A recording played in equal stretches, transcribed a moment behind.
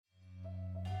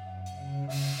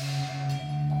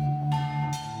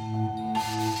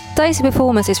Dicey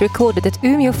performance is recorded at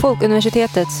Umeå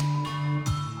Folkuniversitetet.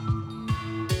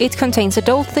 It contains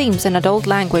adult themes and adult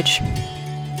language.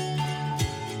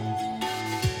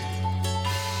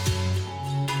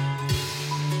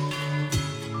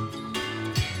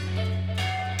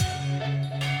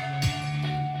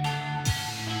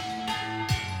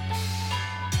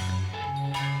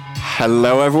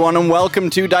 Hello everyone and welcome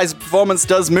to Dicey Performance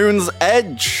Does Moon's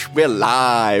Edge. We're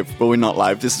live, but we're not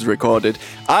live, this is recorded.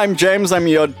 I'm James, I'm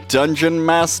your dungeon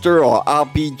master or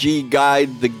RPG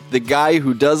guide, the guy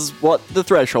who does what the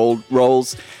threshold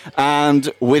rolls. And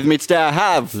with me today I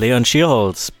have... Leon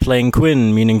Shearholtz, playing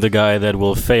Quinn, meaning the guy that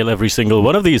will fail every single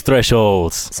one of these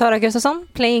thresholds. Sara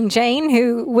Gustafsson, playing Jane,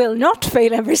 who will not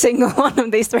fail every single one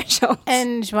of these thresholds.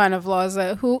 And Joanna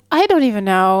Vlaza, who I don't even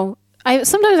know.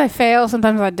 Sometimes I fail,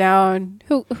 sometimes I don't.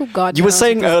 Who got You were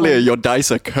saying earlier your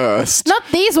dice are cursed. Not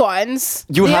these ones.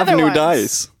 You the have other new ones.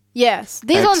 dice. Yes,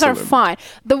 these ones are fine.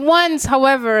 The ones,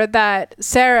 however, that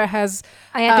Sarah has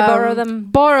I had to borrow them.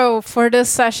 Borrow for this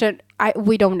session,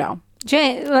 we don't know.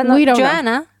 We don't Joanna,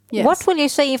 know. Yes. What will you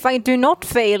say if I do not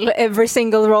fail every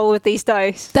single roll with these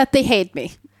dice? That they hate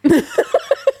me.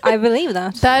 I believe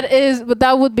that.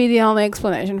 That would be the only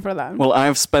explanation for that. Well,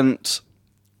 I've spent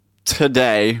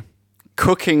today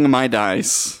cooking my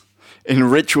dice in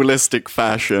ritualistic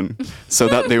fashion so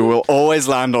that they will always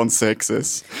land on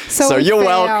sixes. So you're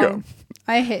welcome.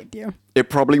 I hate you. It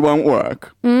probably won't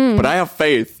work, but I have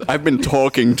faith. I've been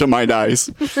talking to my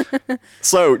dice.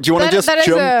 So, do you want to just that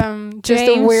jump? Is just a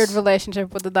James, weird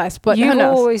relationship with the dice, but You've who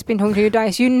knows? always been hungry, your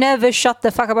dice. You never shut the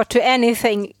fuck up to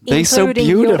anything, They're so including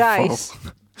your beautiful. dice.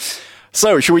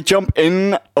 So, should we jump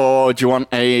in, or do you want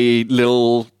a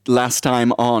little last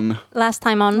time on? Last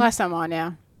time on,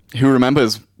 Yeah. Who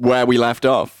remembers where we left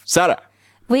off? Sarah?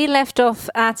 we left off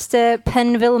at the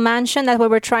Penville mansion that we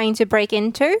were trying to break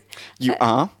into. You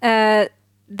are?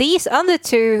 These other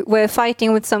two were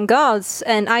fighting with some guards,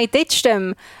 and I ditched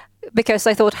them because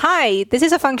I thought, hi, this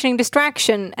is a functioning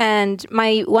distraction. And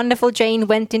my wonderful Jane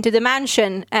went into the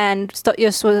mansion and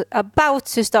just was about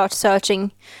to start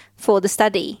searching for the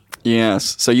study.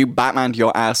 Yes. So you Batmaned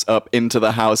your ass up into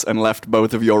the house and left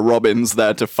both of your Robins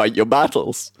there to fight your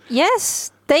battles.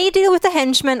 Yes, they deal with the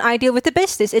henchmen, I deal with the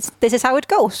business. This is how it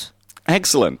goes.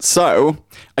 Excellent. So,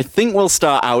 I think we'll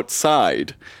start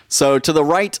outside. So, to the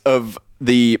right of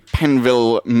the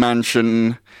Penville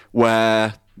mansion,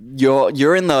 where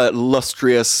you're in the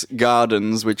lustrous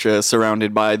gardens, which are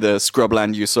surrounded by the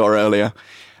scrubland you saw earlier.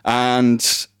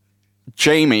 And,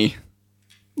 Jamie.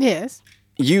 Yes.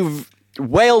 You've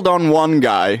wailed on one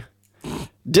guy,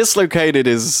 dislocated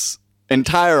his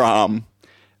entire arm,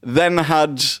 then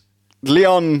had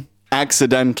Leon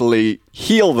accidentally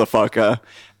heal the fucker,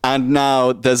 and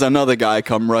now there's another guy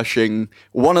come rushing,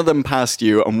 one of them past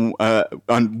you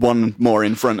and one more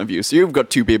in front of you. So you've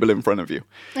got two people in front of you.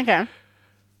 Okay.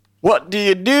 What do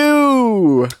you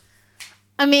do?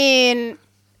 I mean,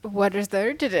 what is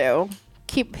there to do?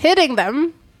 Keep hitting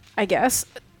them, I guess.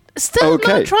 Still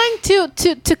Okay. not trying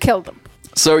to kill them.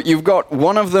 So you've got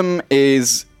one of them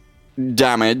is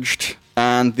damaged,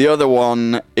 and the other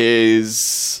one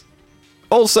is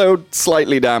also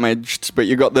slightly damaged, but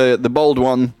you got the bold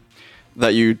one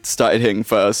that you started hitting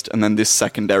first, and then this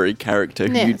secondary character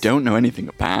who you Yes. don't know anything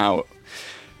about.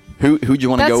 Who do you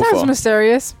want to That go sounds for?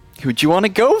 mysterious. Who do you want to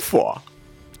go for?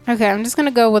 Okay, I'm just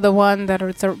gonna go with the one that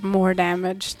is more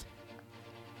damaged.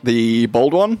 The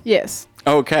bold one? Yes.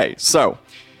 Okay, so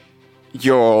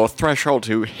your threshold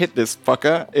to hit this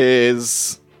fucker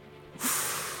is...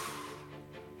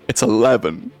 It's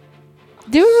 11.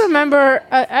 Do you remember?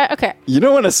 Okay. You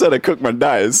know when I said I cooked my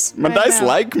dice? My I dice know.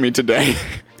 like me today.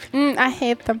 I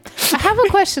hate them. I have a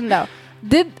question though.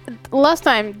 Last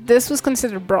time this was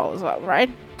considered brawl as well, right?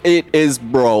 It is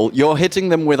brawl. You're hitting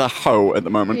them with a hoe at the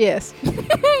moment. Yes.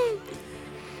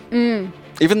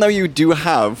 Even though you do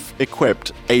have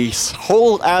equipped a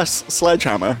whole ass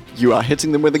sledgehammer, you are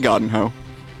hitting them with a garden hoe.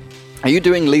 Are you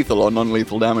doing lethal or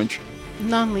non-lethal damage?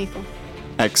 Non-lethal.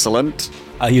 Excellent.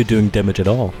 Are you doing damage at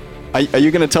all? Are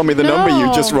you going to tell me the number you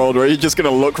No. just rolled, or are you just going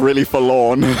to look really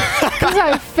forlorn? Because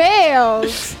I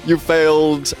failed. You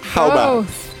failed how bad?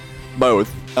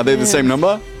 Both. Are they the Yes. same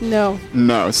number? No,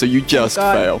 No, so you just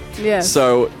God. fail. Yes.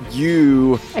 So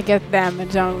you... I get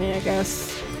damage only, I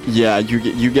guess. Yeah,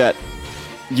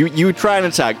 you try and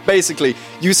attack. Basically,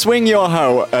 you swing your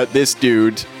hoe at this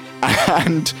dude,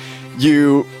 and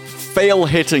you fail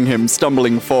hitting him,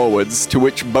 stumbling forwards, to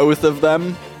which both of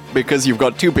them, because you've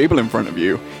got two people in front of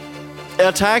you,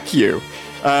 attack you.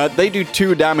 They do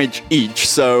 2 damage each,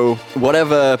 so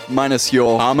whatever minus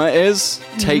your armor is,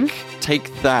 take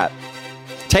that.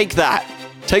 Take that.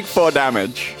 Take 4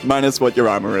 damage, minus what your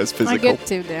armor is I physical. get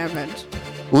 2 damage.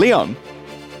 Leon,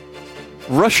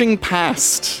 rushing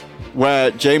past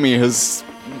where Jamie has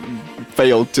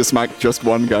failed to smack just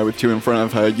one guy with 2 in front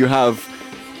of her, you have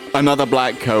another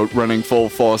black coat running full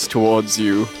force towards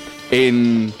you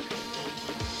in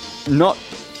not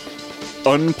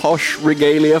unposh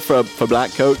regalia for black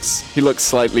coats. He looks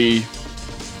slightly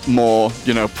more,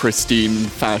 pristine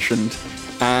fashioned.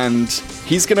 And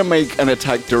he's gonna make an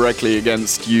attack directly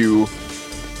against you.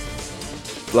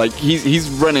 Like, he's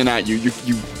running at you.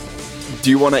 Do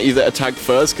you want to either attack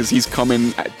first? Because he's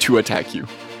coming to attack you.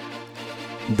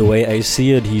 The way I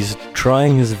see it, he's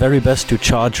trying his very best to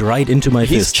charge right into my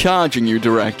He's fist. charging you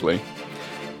directly.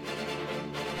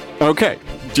 Okay.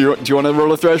 Do you want to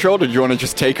roll a threshold, or do you want to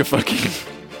just take a fucking...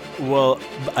 Well,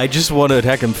 I just want to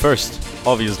attack him first,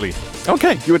 obviously.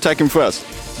 Okay, you attack him first.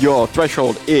 Your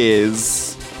threshold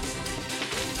is...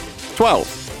 12.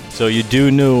 So you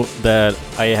do know that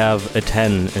I have a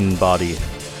 10 in body.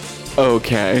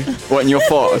 Okay. What, in your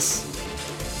force?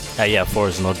 Yeah,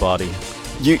 force, not body.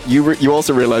 You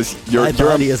also realize My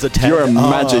body is a 10. You're a Ah.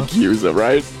 magic user,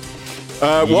 right?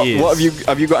 Yes. What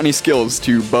have you got any skills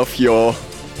to buff your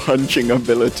punching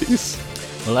abilities?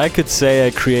 Well, I could say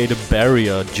I create a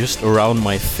barrier just around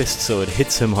my fist so it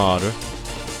hits him harder.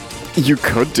 You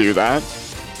could do that.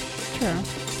 Sure.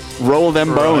 Roll them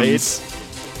Right. bones.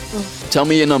 Tell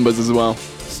me your numbers as well.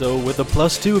 So with a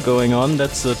 +2 going on,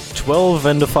 that's a 12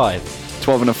 and a 5.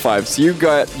 12 and a 5. So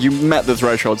you met the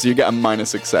threshold, so you get a minor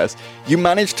success. You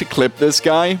managed to clip this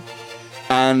guy,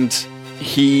 and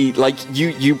he, like,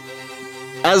 you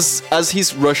as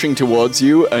he's rushing towards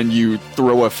you and you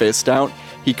throw a fist out,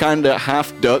 he kind of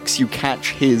half ducks. You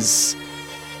catch his,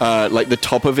 like, the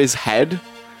top of his head.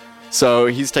 So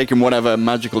he's taking whatever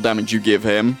magical damage you give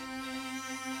him,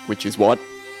 which is what?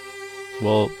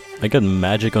 Well, I got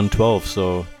magic on 12,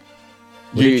 so...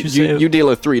 What did you say? You deal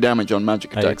a 3 damage on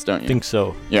magic attacks, don't you? I think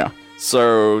so. Yeah.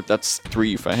 So that's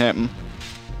 3 for him.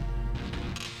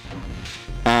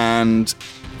 And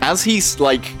as he's,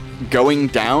 like, going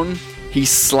down, he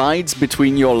slides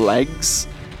between your legs.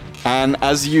 And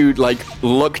as you, like,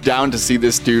 look down to see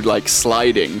this dude, like,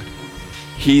 sliding,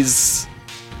 he's,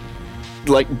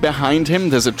 like, behind him,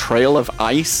 there's a trail of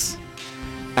ice.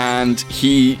 And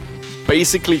he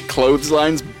basically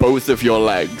clotheslines both of your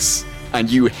legs. And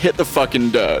you hit the fucking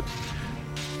dirt.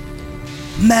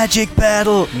 Magic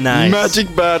battle! Nice.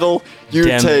 Magic battle. You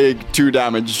Damn. take 2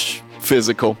 damage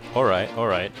physical.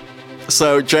 Alright.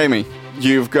 So, Jamie,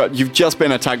 you've just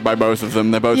been attacked by both of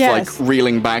them. They're both, Yes. like,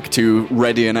 reeling back to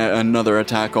ready another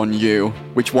attack on you.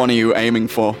 Which one are you aiming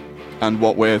for? And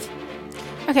what with?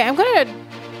 Okay, I'm gonna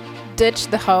ditch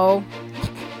the hoe.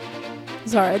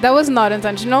 Sorry, that was not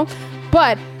intentional.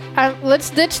 But let's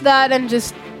ditch that and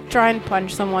just try and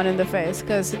punch someone in the face,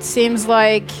 because it seems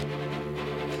like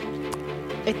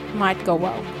it might go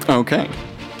well. Okay.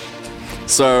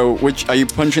 So, which are you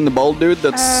punching the bald dude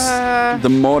that's the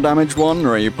more damaged one, or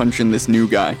are you punching this new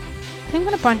guy? I think I'm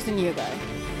gonna punch the new guy.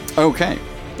 Okay.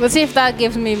 Let's see if that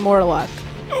gives me more luck.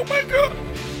 Oh my god.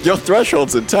 Your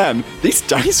threshold's a 10. These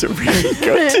dice are really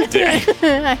good today.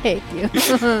 I hate you.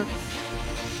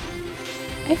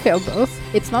 I failed both.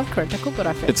 It's not critical, but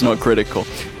I failed. It's not critical.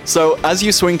 So, as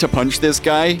you swing to punch this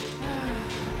guy,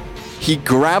 he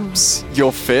grabs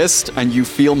your fist and you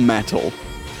feel metal.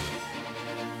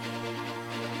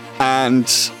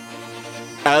 And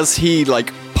as he,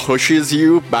 like, pushes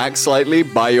you back slightly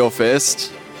by your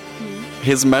fist,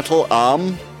 his metal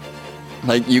arm,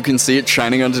 like, you can see it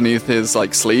shining underneath his,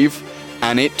 like, sleeve,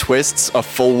 and it twists a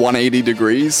full 180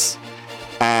 degrees.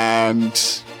 And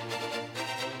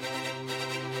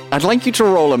I'd like you to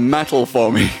roll a metal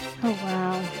for me. Oh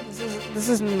wow, this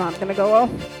is not gonna go well.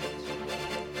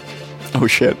 Oh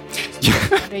shit.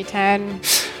 310.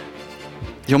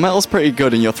 Your metal's pretty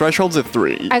good and your threshold's a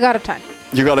 3. I got a 10.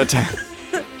 You got a 10.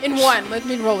 In 1. Let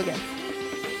me roll again.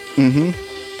 And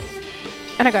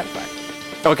I got a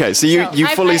 5. Okay, so you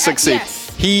So, fully I- succeed.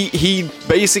 yes. He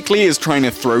basically is trying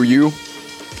to throw you,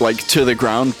 like, to the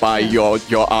ground by your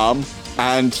arm,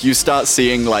 and you start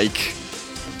seeing, like,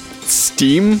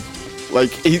 steam.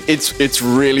 Like, it's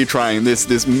really trying.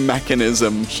 This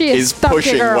mechanism She is stuck,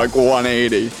 pushing, girl. like,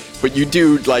 180. But you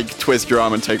do, like, twist your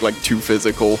arm and take, like, 2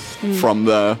 physical from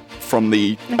the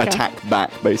Okay. attack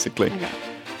back, basically. Okay.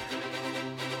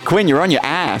 Quinn, you're on your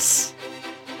ass.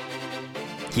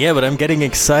 Yeah, but I'm getting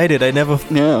excited. I never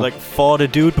Yeah. like fought a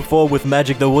dude before with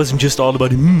magic that wasn't just all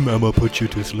about I'm gonna put you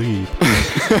to sleep.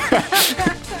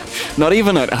 Not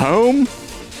even at home?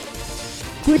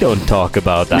 We don't talk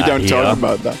about that We don't here. talk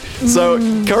about that. So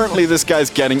currently this guy's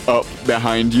getting up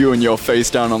behind you and you're face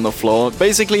down on the floor,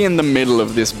 basically in the middle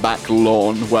of this back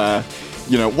lawn where,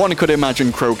 you know, one could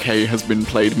imagine croquet has been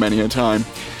played many a time.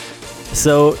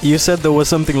 So you said there was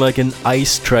something like an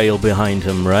ice trail behind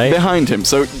him, right? Behind him.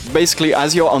 So basically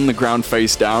as you're on the ground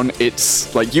face down,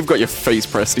 it's like you've got your face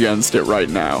pressed against it right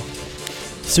now.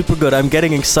 Super good. I'm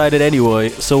getting excited anyway.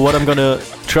 So what I'm gonna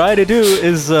try to do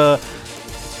is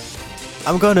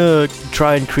I'm gonna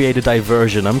try and create a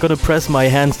diversion. I'm gonna press my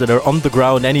hands that are on the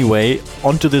ground anyway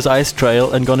onto this ice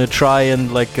trail and gonna try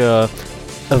and like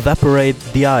evaporate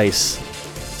the ice.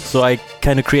 So I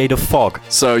kind of create a fog.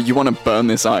 So you want to burn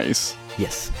this ice.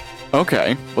 Yes.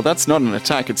 Okay, well that's not an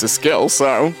attack, it's a skill,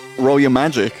 so roll your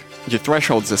magic. Your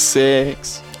threshold's a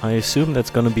 6. I assume that's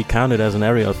gonna be counted as an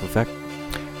area of effect.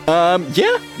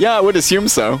 Yeah, I would assume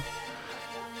so.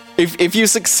 If you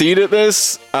succeed at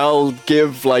this, I'll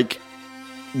give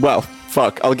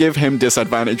I'll give him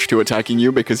disadvantage to attacking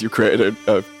you because you created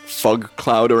a fog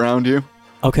cloud around you.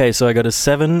 Okay, so I got a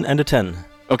 7 and a 10.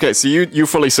 Okay, so you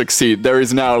fully succeed. There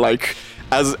is now like,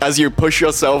 as you push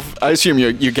yourself, I assume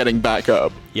you're getting back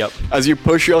up. Yep. As you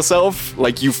push yourself,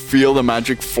 like you feel the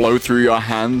magic flow through your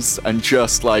hands and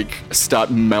just like start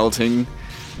melting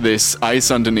this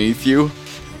ice underneath you.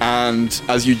 And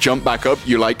as you jump back up,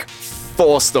 you like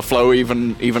force the flow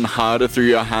even harder through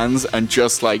your hands, and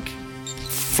just like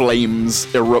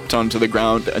flames erupt onto the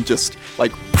ground and just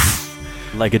like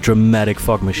Like a dramatic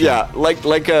fog machine. yeah,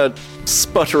 like a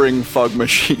sputtering fog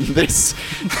machine. This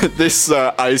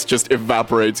ice just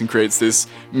evaporates and creates this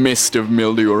mist of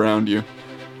mildew around you.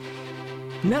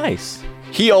 Nice.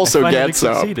 He also I finally gets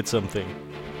up, succeeded something.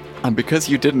 and because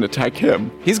you didn't attack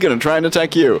him, he's gonna try and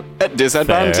attack you at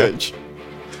disadvantage.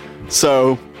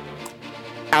 So,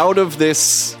 out of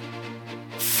this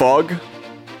fog,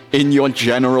 in your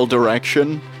general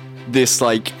direction, this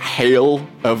like hail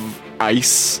of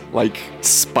ice, like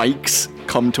spikes,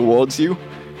 come towards you.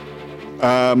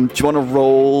 Do you want to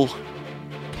roll?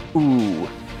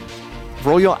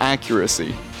 Roll your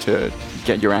accuracy to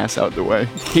get your ass out the way.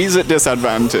 He's at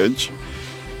disadvantage,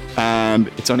 and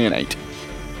it's only an 8.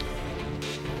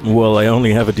 Well, I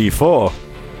only have a D4.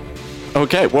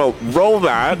 Okay, well, roll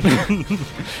that.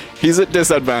 He's at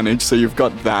disadvantage, so you've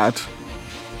got that.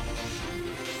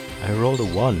 I rolled a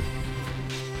 1.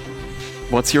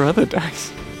 What's your other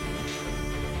dice?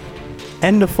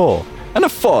 And a 4. And a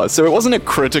 4, so it wasn't a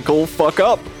critical fuck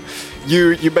up.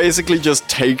 You basically just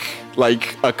take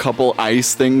like a couple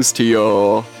ice things to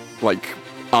your like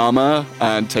armor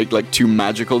and take like 2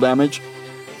 magical damage.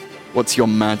 What's your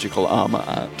magical armor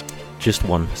at? Just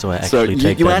 1, so I So actually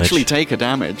take you damage. actually take a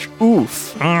damage.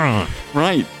 Oof.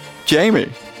 Right.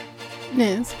 Jamie,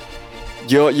 Yes.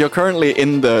 you're currently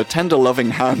in the tender loving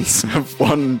hands of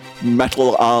one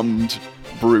metal-armed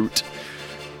brute.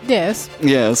 Yes.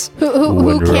 Yes. Who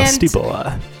One can't rusty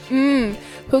boy.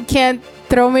 who can't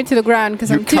throw me to the ground because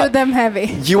You I'm too can't- damn heavy.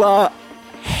 You are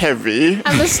heavy.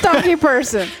 I'm a stocky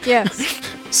person. Yes.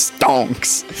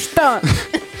 Stonks. Stunt.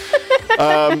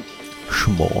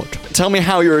 Schmort. Tell me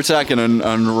how you're attacking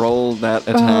and roll that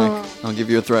attack. I'll give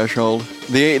you a threshold.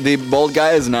 The bald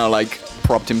guy is now like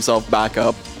propped himself back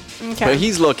up, Okay. but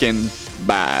he's looking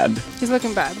bad. He's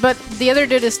looking bad. But the other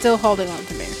dude is still holding on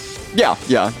to me. Yeah.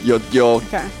 You're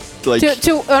Okay. like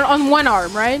On one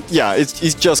arm, right? yeah.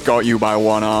 He's just got you by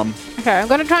one arm. Okay, I'm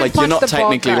gonna try Like and punch you're not the bald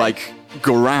technically guy. like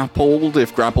grappled,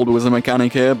 if grappled was a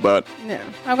mechanic here, but No.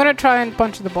 I'm gonna try and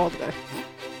punch the bald guy.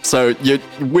 so you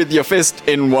with your fist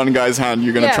in one guy's hand,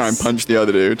 you're gonna try and Yes. punch the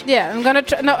other dude. Yeah, I'm gonna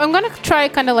try. No, I'm gonna try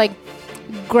kind of like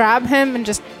grab him and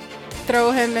just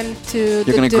throw him into.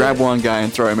 You're gonna grab one guy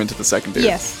and throw him into the second dude.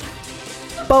 Yes.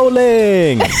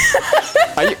 Bowling!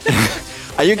 Are you,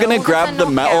 are you gonna that's grab a the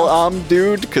metal knockout. arm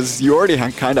dude? Because you already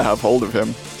kind of have hold of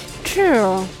him.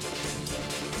 True.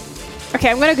 Okay,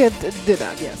 I'm gonna go do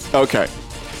that. Yes. Okay.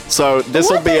 So this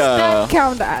will What be does that a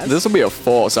count as? this will be a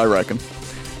force, I reckon.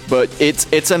 But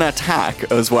it's an attack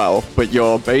as well. But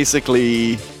you're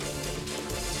basically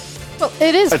well,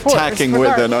 it is force, attacking with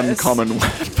an regardless. uncommon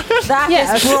weapon. That is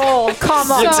Yes. brawl.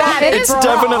 Come on, It's- that it is is brawl.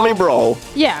 Definitely brawl.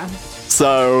 Yeah.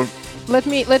 So Let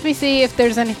me see if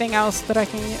there's anything else that I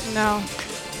can. No.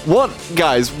 what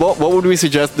would we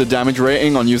suggest the damage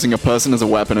rating on using a person as a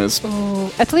weapon is? Ooh,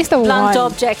 at least a Blunt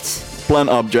one. object. Blunt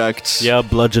object. Yeah,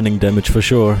 bludgeoning damage for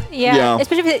sure. Yeah. Yeah.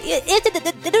 Especially if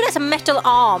the dude has a metal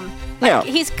arm. Like, Yeah.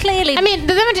 He's clearly. I mean,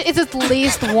 the damage is at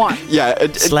least one. Yeah.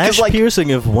 'Cause, Slash like,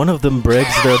 piercing if one of them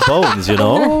breaks their bones, you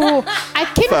know? Oh,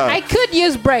 Fair. I could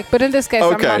use break, but in this case,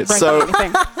 I'm Okay, not breaking so-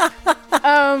 anything.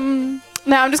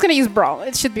 No, I'm just gonna use brawl.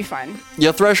 It should be fine.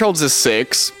 your threshold's is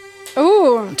 6.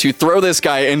 Ooh. to throw this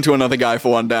guy into another guy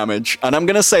for 1 damage. And I'm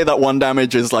gonna say that 1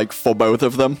 damage is like for both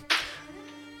of them.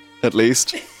 At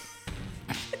least.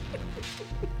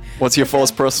 What's your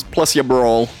force plus your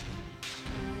brawl?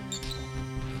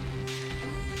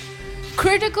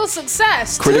 Critical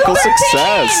success. Critical 2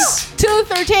 success. 2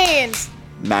 13s.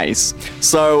 Nice.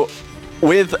 So,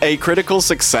 with a critical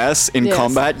success in Yes.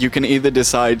 combat, you can either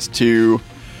decide to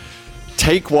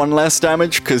take 1 less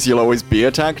damage, because you'll always be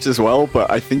attacked as well, but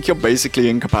I think you're basically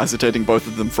incapacitating both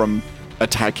of them from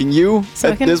attacking you So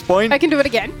at this point. I can do it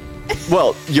again.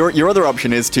 Well, your other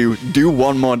option is to do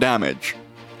 1 more damage.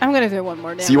 I'm gonna do 1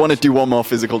 more damage. So you want to do 1 more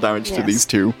physical damage to Yes. these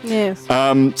two. Yes.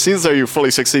 Seeing as though you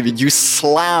fully succeeded, you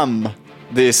slam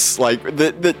this, like,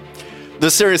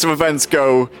 the series of events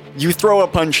go, you throw a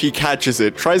punch, he catches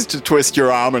it, tries to twist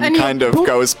your arm, and And you kind of boop.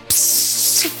 goes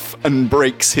psst, and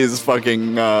breaks his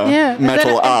fucking Yeah, and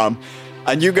metal then arm.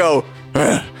 And you go,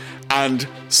 "Ugh," and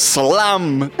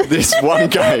slam this one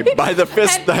guy by the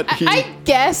fist And that he... I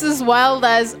guess as well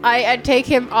as I take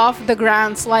him off the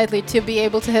ground slightly to be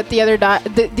able to hit the other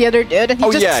the other dude, and he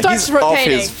oh just yeah, starts he's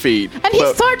rotating. off his feet. And he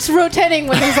but- starts rotating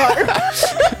with his arm.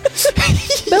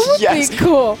 That would Yes, be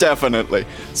cool. Definitely.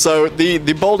 So the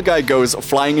bald guy goes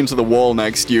flying into the wall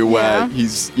next to you where Yeah.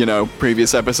 he's,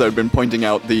 previous episode been pointing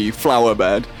out the flower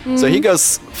bed. So Mm-hmm. he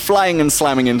goes flying and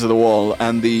slamming into the wall,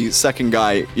 and the second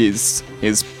guy is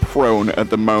prone at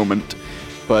the moment.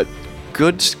 But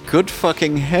good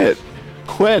fucking hit.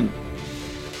 Quinn.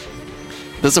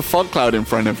 There's a fog cloud in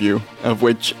front of you, of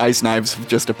which ice knives have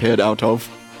just appeared out of.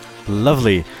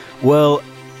 Lovely. Well,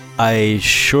 I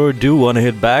sure do want to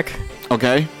hit back.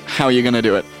 Okay, how are you gonna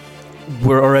do it?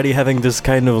 We're already having this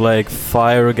kind of like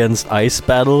fire against ice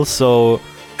battle, so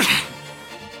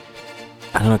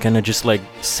I don't know, can I just like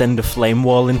send a flame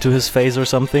wall into his face or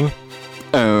something?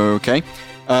 Okay.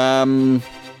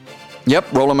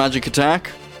 Yep, roll a magic attack.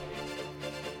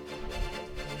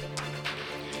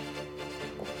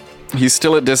 He's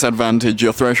still at disadvantage.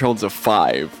 Your threshold's a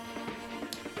 5.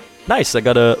 Nice, I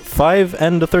got a 5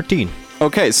 and a 13.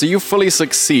 Okay, so you fully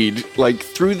succeed. Like,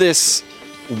 through this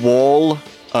wall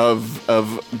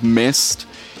of mist,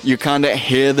 you kind of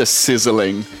hear the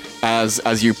sizzling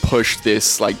as you push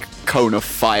this, like, cone of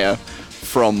fire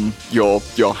from your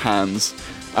hands.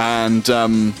 And,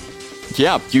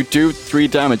 yeah, you do 3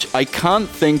 damage. I can't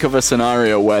think of a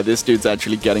scenario where this dude's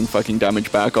actually getting fucking damage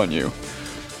back on you.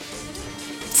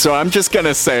 So I'm just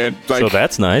gonna say it, like... So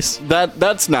that's nice.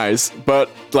 That's nice, but,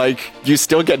 like, you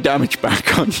still get damage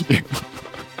back on you.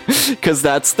 Because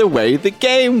that's the way the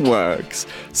game works.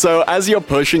 So as you're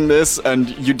pushing this, and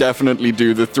you definitely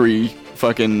do the 3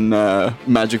 fucking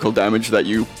magical damage that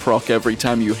you proc every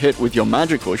time you hit with your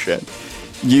magical shit,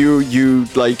 you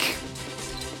like,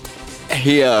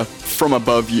 hear from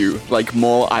above you, like,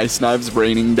 more ice knives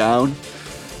raining down.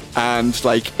 And,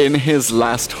 like, in his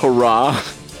last hurrah...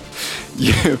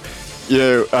 You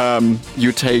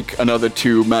take another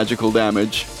 2 magical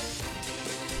damage.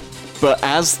 But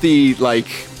as the, like,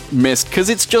 mist, because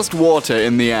it's just water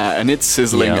in the air and it's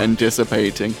sizzling Yeah. and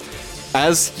dissipating,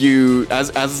 as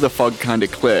the fog kind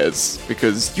of clears,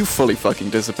 because you fully fucking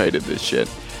dissipated this shit,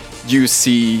 you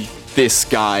see this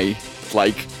guy,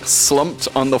 like, slumped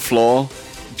on the floor,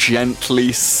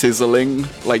 gently sizzling,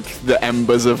 like the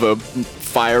embers of a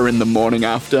fire in the morning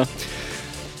after.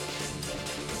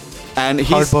 And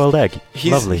Hard-boiled egg.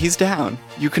 Lovely. he's down.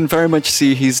 You can very much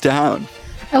see he's down.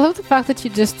 I love the fact that you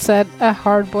just said a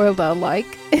hard-boiled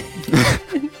like.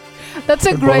 That's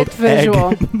a great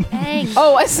Hard-boiled egg. visual.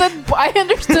 Oh, I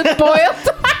understood boiled.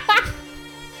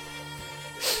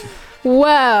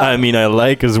 Wow. I mean, I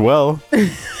like as well.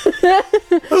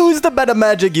 Who's the better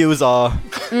magic user?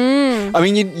 I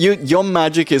mean, your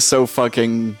magic is so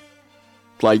fucking,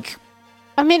 like,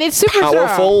 I mean, it's super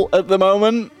powerful at the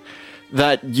moment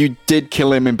that you did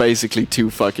kill him in basically 2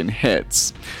 fucking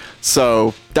hits.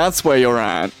 So that's where you're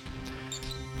at.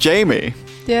 Jamie,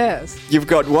 Yes. you've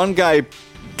got one guy,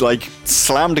 like,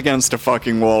 slammed against a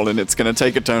fucking wall, and it's gonna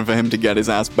take a turn for him to get his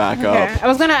ass back Okay. up. I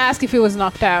was gonna ask if he was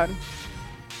knocked out.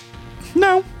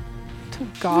 No. Oh,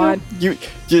 God. Do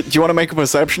you want to make a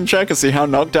perception check and see how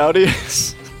knocked out he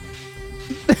is?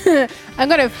 I'm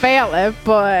gonna fail it,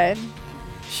 but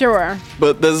sure.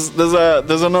 But there's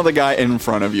another guy in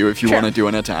front of you if you Sure. want to do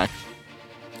an attack.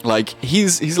 Like,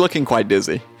 he's looking quite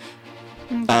dizzy.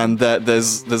 And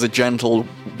there's a gentle,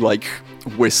 like,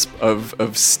 wisp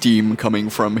of steam coming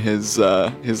from his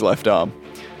left arm.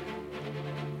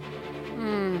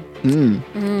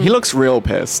 He looks real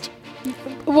pissed.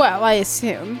 Well, I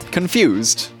assumed.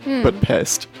 Confused, but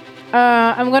pissed.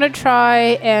 I'm gonna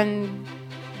try and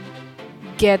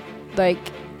get like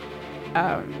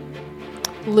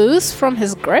loose from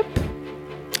his grip.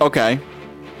 Okay.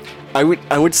 I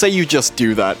would say you just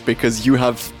do that because you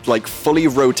have like fully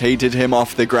rotated him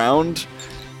off the ground.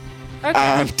 Okay.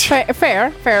 And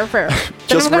Fair. Then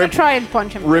Just I'm gonna rip- try and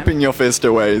punch him. ripping your fist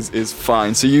away is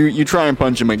fine. So you try and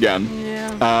punch him again.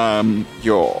 Yeah.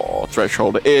 Your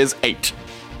threshold is 8.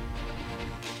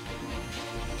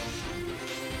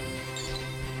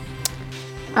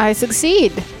 I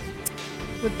succeed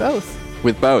with both.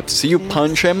 With both. So you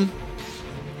punch him,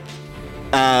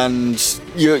 and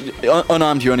you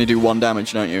unarmed. You only do 1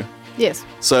 damage, don't you? Yes.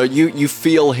 So you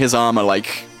feel his armor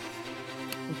like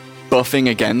buffing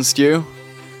against you,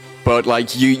 but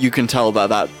like you can tell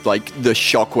that like the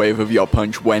shockwave of your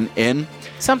punch went in.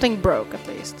 Something broke at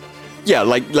least. Yeah,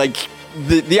 like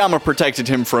the armor protected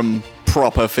him from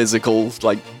proper physical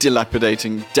like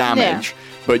dilapidating damage.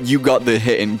 But you got the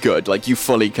hit in good, like you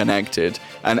fully connected.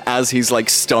 And as he's like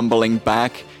stumbling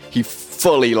back, he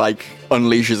fully like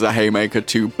unleashes a haymaker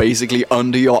to basically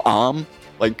under your arm.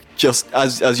 Like just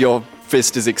as your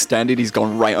fist is extended, he's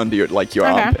gone right under your your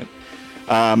Okay.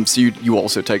 armpit. So you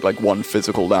also take like 1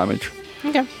 physical damage.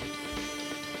 Okay.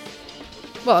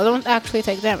 Well, I don't actually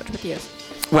take damage, but yes.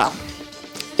 Well,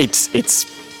 it's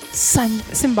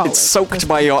Symbolic. it's soaked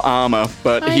by your armor,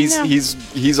 but I know.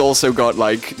 he's also got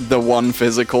like the 1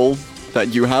 physical that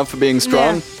you have for being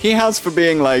strong. Yeah. He has for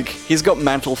being like he's got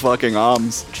metal fucking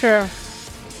arms. True.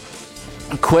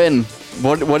 Quinn,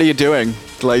 what are you doing?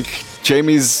 Like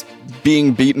Jamie's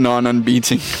being beaten on and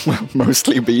beating, well,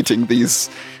 mostly beating these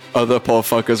other poor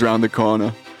fuckers around the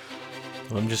corner.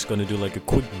 I'm just gonna do like a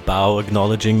quick bow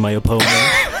acknowledging my opponent.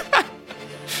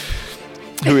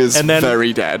 Who is And then-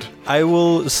 very dead. I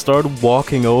will start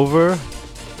walking over,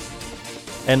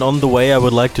 and on the way I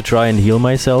would like to try and heal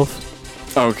myself.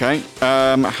 Okay.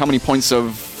 How many points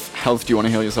of health do you want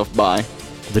to heal yourself by?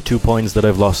 The 2 points that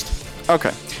I've lost.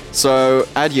 Okay. So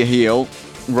add your heal,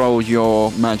 roll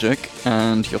your magic,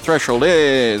 and your threshold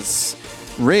is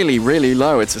really, really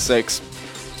low. It's a 6.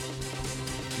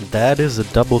 That is a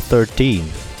double 13.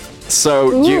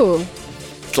 So Ooh.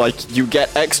 you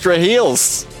get extra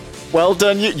heals. Well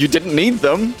done. You didn't need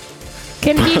them.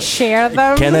 Can he share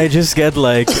them? Can I just get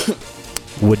like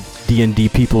what D&D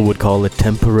people would call it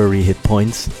temporary hit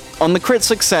points? On the crit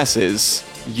successes,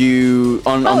 you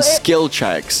on skill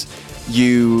checks,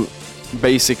 you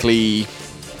basically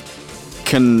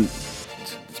can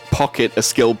pocket a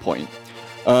skill point.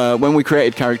 When we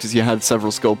created characters, you had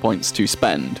several skill points to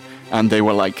spend, and they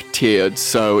were like tiered.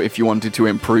 So if you wanted to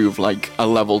improve like a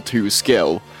level 2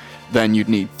 skill, then you'd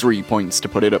need 3 points to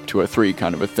put it up to a 3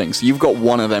 kind of a thing. So you've got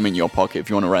 1 of them in your pocket if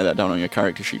you want to write that down on your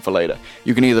character sheet for later.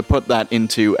 You can either put that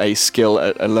into a skill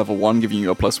at a level 1, giving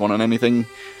you a +1 on anything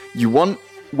you want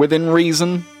within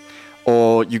reason,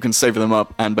 or you can save them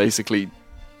up and basically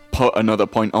put another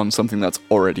point on something that's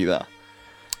already there.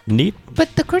 Neat.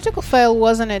 But the critical fail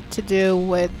wasn't it to do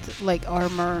with like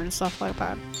armor and stuff like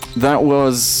that? That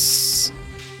was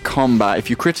combat. If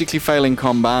you critically fail in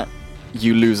combat,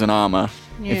 you lose an armor.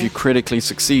 Yeah. If you critically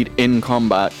succeed in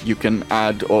combat, you can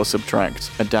add or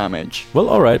subtract a damage. Well,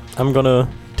 alright. I'm gonna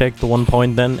take the 1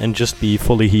 point then and just be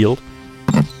fully healed.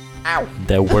 Ow.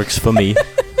 That works for me.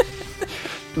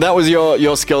 That was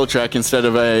your skill check instead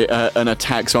of an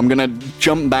attack. So I'm gonna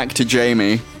jump back to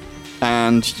Jamie,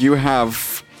 and you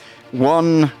have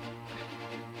 1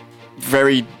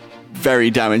 very, very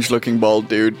damaged-looking bald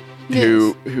dude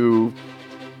who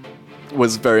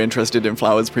was very interested in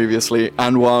flowers previously,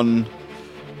 and 1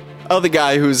 other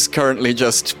guy who's currently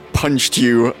just punched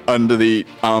you under the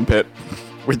armpit,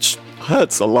 which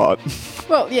hurts a lot.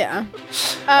 Well, yeah.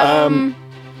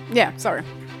 Yeah, sorry.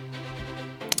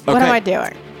 What Okay. am I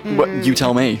doing? What, you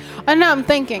tell me. I know, I'm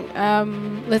thinking.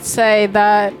 Let's say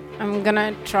that I'm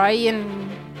gonna try and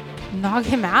knock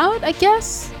him out, I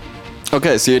guess?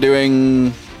 Okay, so you're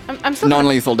doing I'm still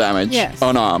non-lethal damage, Yes.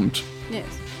 unarmed. Yes.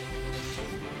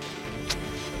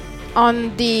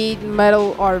 On the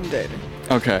metal arm dude.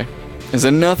 Okay. Is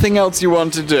there nothing else you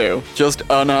want to do? Just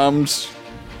unarmed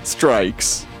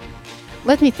strikes.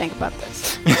 Let me think about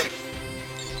this.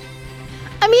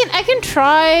 I mean, I can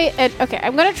try and okay,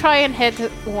 I'm gonna try and hit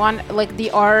one like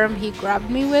the arm he grabbed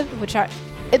me with, which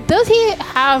does he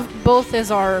have both his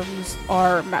arms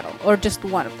are metal or just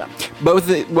one of them? Both.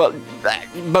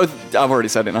 I've already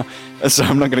said it now, so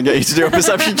I'm not going to get you to do a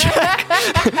perception check.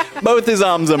 Both his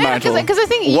arms are Yeah, metal. 'cause I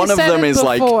think you one of said them it is before,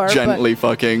 like but- gently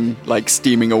fucking like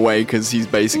steaming away because he's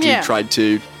basically Yeah. tried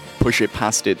to push it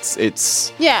past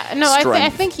its. Yeah, no, I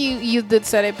Strength. think you did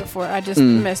say it before. I just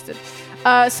missed it.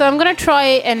 So I'm gonna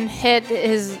try and hit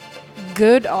his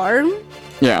good arm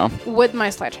Yeah. with my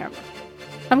sledgehammer.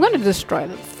 I'm gonna destroy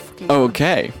the fucking.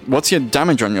 Okay. What's your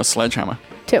damage on your sledgehammer?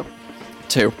 2.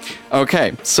 2.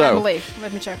 Okay, I so believe.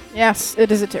 Let me check. Yes,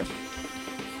 it is a 2.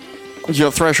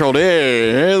 your threshold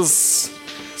is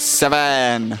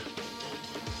 7.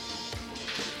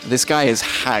 This guy is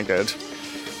haggard.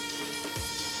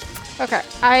 Okay,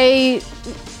 I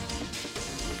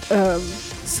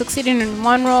succeeded in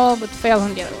one roll, but failed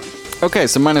on the other one. Okay,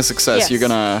 so minus success, Yes. you're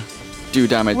gonna do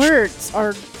damage. Words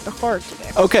are hard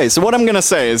today. Okay, so what I'm gonna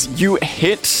say is you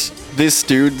hit this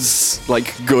dude's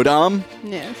like good arm,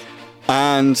 Yes.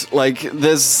 and like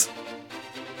there's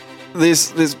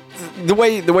the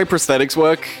way prosthetics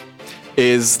work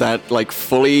is that like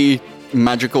fully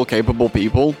magical capable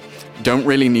people don't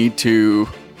really need to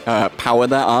power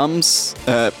their arms,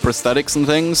 prosthetics and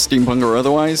things, steampunk or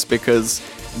otherwise, because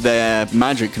their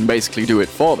magic can basically do it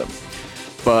for them.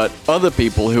 But other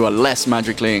people who are less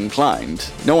magically inclined,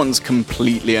 no one's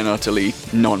completely and utterly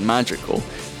non-magical,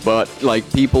 but like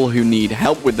people who need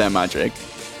help with their magic,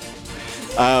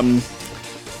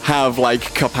 have like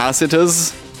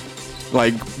capacitors,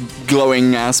 like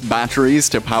glowing ass batteries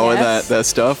to power Yes. their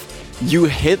stuff. You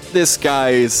hit this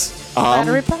guy's arm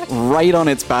Battery pack? right on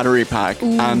its battery pack,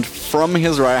 and from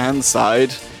his right hand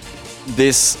side,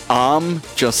 this arm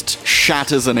just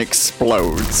shatters and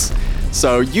explodes.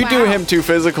 So you do Wow. him 2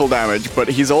 physical damage, but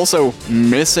he's also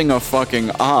missing a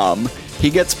fucking arm. He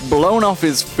gets blown off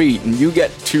his feet, and you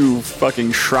get 2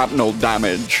 fucking shrapnel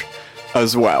damage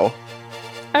as well.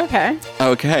 Okay.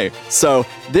 Okay, so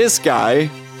this guy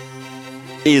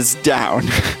is down.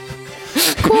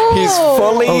 Cool. He's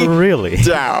fully Oh, really?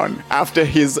 down after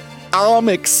his arm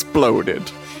exploded.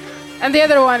 And the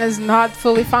other one is not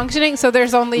fully functioning, so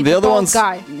there's only the The other bald one's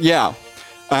guy. yeah.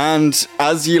 And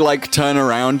as you like turn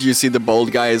around, you see the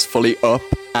bald guy is fully up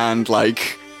and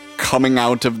like coming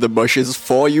out of the bushes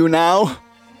for you now.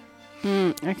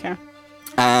 Okay.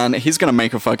 And he's gonna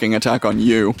make a fucking attack on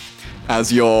you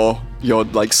as you're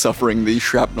like suffering these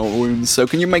shrapnel wounds. So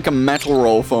can you make a metal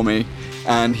roll for me?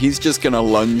 And he's just gonna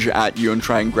lunge at you and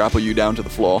try and grapple you down to the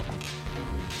floor.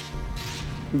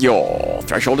 Your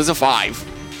threshold is a 5.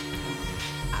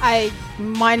 I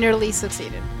minorly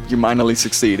succeeded. You minorly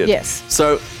succeeded. Yes.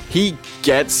 So he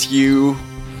gets you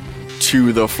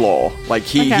to the floor. Like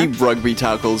he Okay. rugby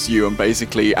tackles you, and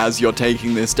basically as you're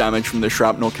taking this damage from the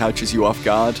shrapnel, catches you off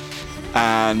guard.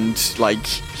 And like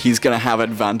he's gonna have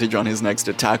advantage on his next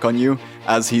attack on you,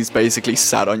 as he's basically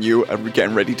sat on you and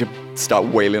getting ready to start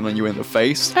wailing on you in the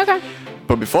face. Okay.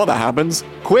 But before that happens,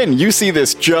 Quinn, you see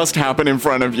this just happen in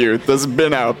front of you. There's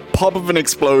been a pop of an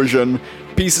explosion.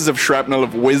 Pieces of shrapnel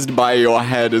have whizzed by your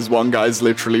head as one guy's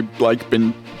literally like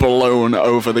been blown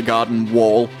over the garden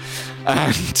wall.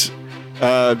 And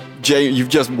you've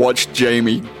just watched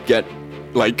Jamie get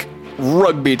like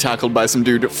rugby tackled by some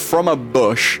dude from a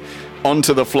bush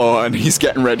onto the floor, and he's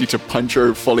getting ready to punch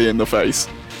her fully in the face.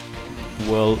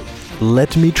 Well,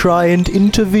 let me try and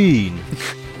intervene.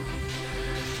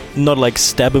 Not like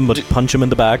stab him, but punch him in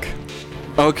the back.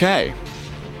 Okay.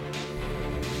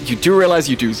 You do realize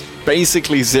you do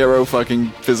basically 0 fucking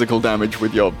physical damage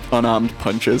with your unarmed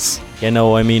punches. You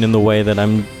know, I mean in the way that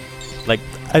I'm... Like,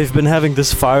 I've been having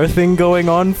this fire thing going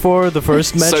on for the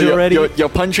first match So you're, already. you're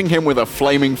punching him with a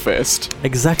flaming fist.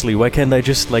 Exactly, why can't I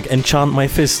just, like, enchant my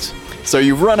fist? So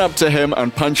you run up to him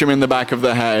and punch him in the back of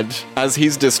the head as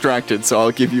he's distracted, so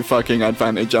I'll give you fucking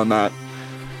advantage on that.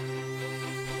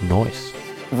 Nice.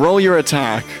 Roll your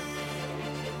attack.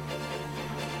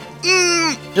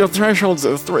 Your threshold's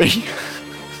a 3.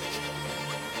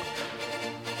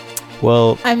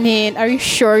 Well, I mean, are you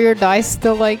sure your dice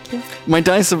still like you? My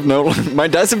dice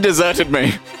have deserted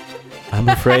me. I'm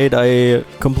afraid I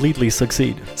completely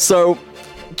succeed. So,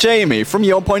 Jamie, from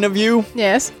your point of view,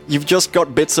 Yes. you've just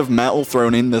got bits of metal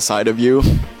thrown in the side of you,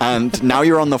 and now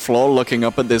you're on the floor looking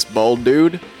up at this bald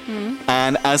dude.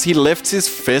 And as he lifts his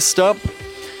fist up,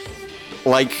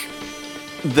 like,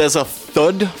 there's a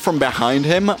thud from behind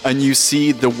him, and you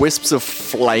see the wisps of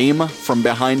flame from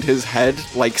behind his head,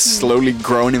 like, slowly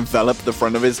grow and envelop the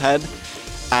front of his head.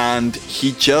 And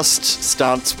he just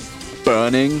starts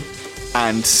burning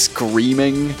and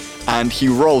screaming, and he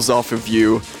rolls off of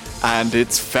you, and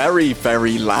it's very,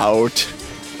 very loud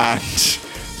and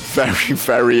very,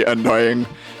 very annoying.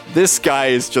 This guy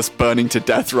is just burning to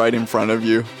death right in front of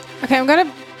you. Okay, I'm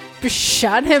gonna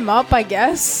shut him up, I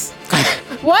guess.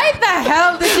 Why the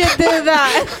hell did you do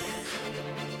that?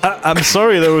 I'm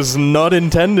sorry, that was not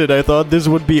intended. I thought this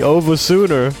would be over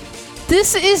sooner.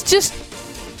 This is just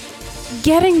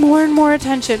getting more and more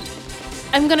attention.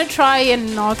 I'm gonna try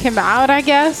and knock him out, I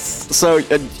guess. So,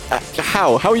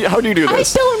 how do you do I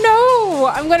this? don't know.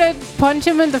 I'm gonna punch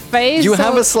him in the face. You so-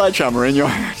 have a sledgehammer in your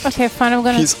hand. Okay, fine. I'm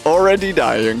gonna. He's already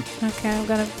dying. Okay, I'm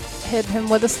gonna hit him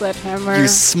with a sledgehammer. You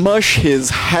smush his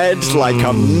head like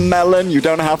a melon. You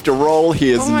don't have to roll.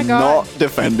 He is Oh my God. not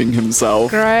defending himself.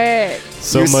 Great.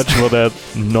 So You s- much for that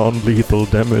non-lethal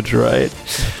damage, right?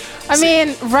 I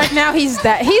mean, right now he's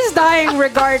dead. He's dying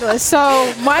regardless,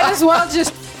 so might as well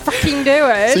just fucking do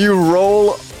it. So you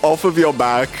roll off of your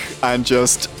back and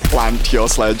just plant your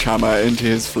sledgehammer into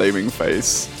his flaming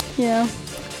face. Yeah.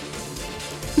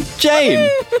 Jane,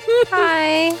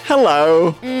 Hi.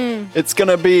 hello. It's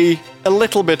gonna be a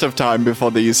little bit of time before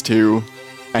these two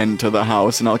enter the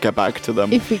house, and I'll get back to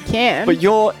them. If we can. But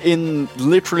you're in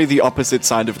literally the opposite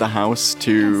side of the house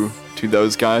to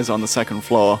those guys on the second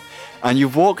floor. And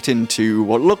you've walked into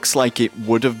what looks like it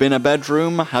would have been a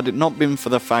bedroom had it not been for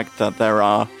the fact that there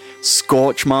are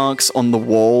scorch marks on the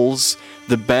walls.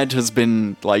 The bed has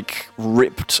been, like,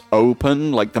 ripped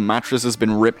open, like the mattress has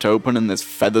been ripped open and there's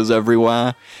feathers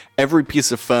everywhere. Every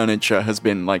piece of furniture has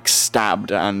been, like,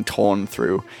 stabbed and torn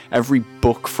through. Every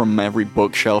book from every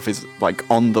bookshelf is, like,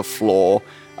 on the floor,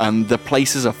 and the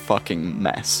place is a fucking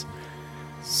mess.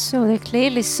 So they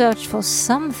clearly searched for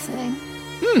something.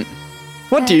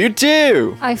 What do you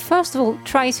do? I first of all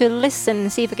try to listen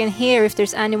and see if I can hear if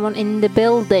there's anyone in the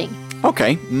building.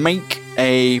 Okay, make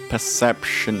a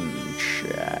perception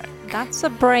check. That's a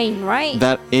brain, right?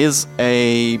 That is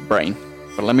a brain,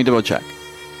 but let me double check.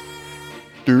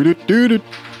 Do-do-do-do.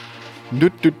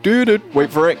 Do-do-do-do.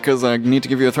 Wait for it, because I need to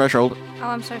give you a threshold. Oh,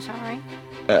 I'm so sorry.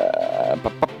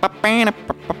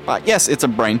 Yes, it's a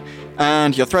brain.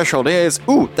 And your threshold is...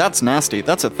 Ooh, that's nasty.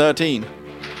 That's a 13.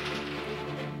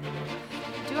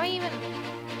 Do I even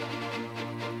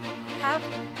have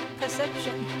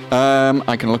perception?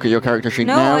 I can look at your character sheet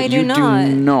No, now. I do you not.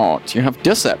 do not. You have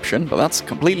deception, but that's a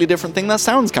completely different thing. That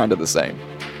sounds kind of the same.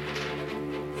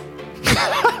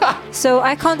 So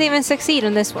I can't even succeed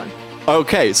on this one.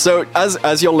 Okay, so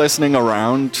as you're listening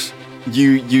around,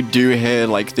 you do hear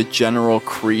like the general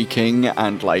creaking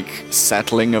and like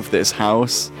settling of this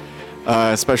house,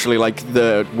 especially like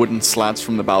the wooden slats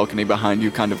from the balcony behind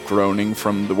you, kind of groaning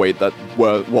from the weight that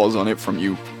was on it from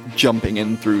you jumping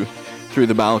in through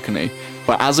the balcony.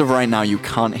 But as of right now, you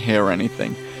can't hear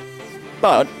anything.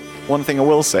 But one thing I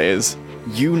will say is,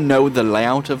 you know the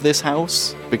layout of this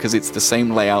house because it's the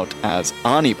same layout as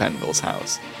Arnie Penville's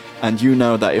house. And you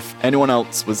know that if anyone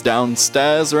else was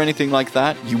downstairs or anything like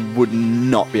that, you would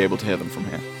not be able to hear them from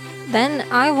here. Then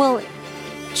I will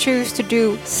choose to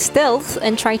do stealth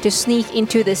and try to sneak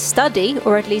into the study,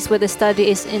 or at least where the study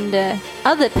is in the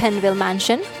other Penville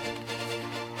mansion.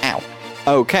 Ow.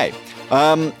 Okay.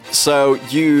 So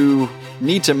you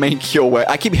need to make your way.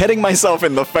 I keep hitting myself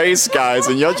in the face, guys,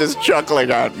 and you're just chuckling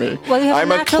at me. Well, you have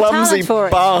I'm a natural clumsy talent for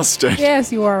it. bastard.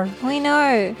 Yes, you are. We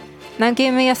know. Now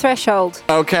give me a threshold.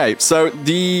 Okay, so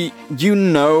you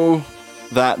know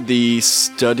that the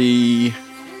study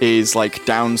is like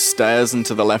downstairs and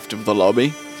to the left of the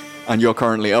lobby, and you're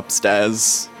currently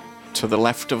upstairs to the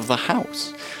left of the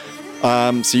house.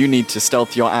 So you need to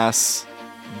stealth your ass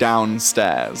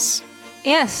downstairs.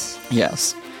 Yes.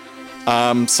 Yes.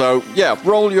 So yeah,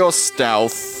 roll your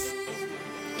stealth.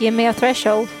 Give me a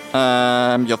threshold.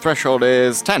 Your threshold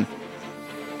is 10.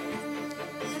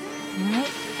 Right.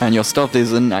 And your stealth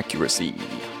is an accuracy.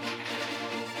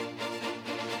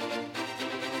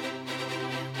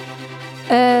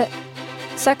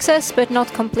 Success, but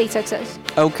not complete success.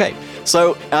 Okay.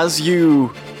 So as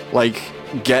you like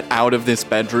get out of this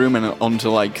bedroom and onto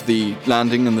like the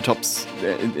landing and the tops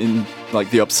in like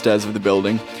the upstairs of the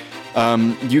building,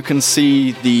 you can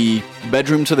see the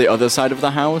bedroom to the other side of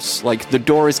the house. Like the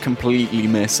door is completely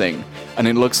missing, and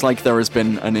it looks like there has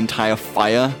been an entire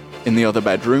fire in the other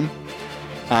bedroom.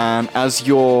 And as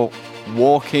you're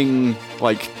walking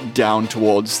like down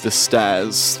towards the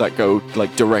stairs that go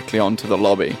like directly onto the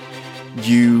lobby,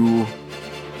 you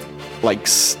like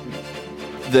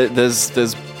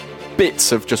there's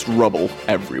bits of just rubble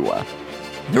everywhere.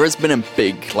 There has been a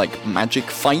big like magic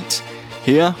fight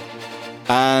here,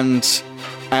 and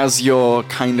as you're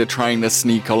kind of trying to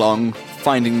sneak along,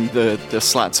 finding the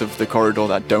slats of the corridor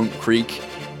that don't creak,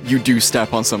 you do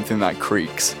step on something that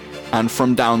creaks. And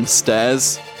from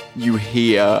downstairs, you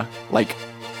hear, like,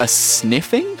 a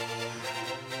sniffing?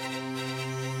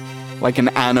 Like an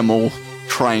animal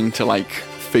trying to, like,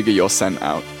 figure your scent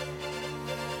out.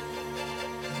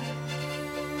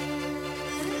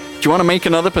 Do you want to make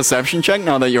another perception check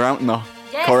now that you're out in the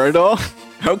corridor?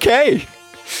 Okay.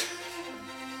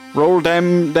 Roll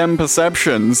them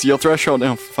perceptions. Your threshold...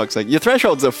 Oh, for fuck's sake. Your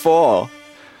threshold's a 4.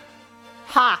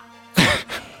 Ha!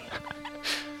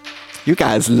 You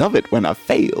guys love it when I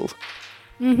failed.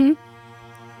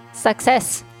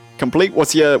 Success. Complete.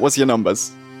 What's your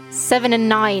numbers? 7 and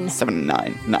 9. 7 and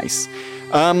 9. Nice.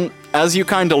 as you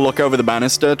kind of look over the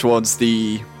banister towards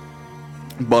the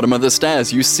bottom of the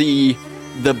stairs, you see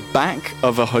the back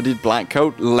of a hooded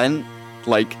blackcoat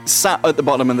sat at the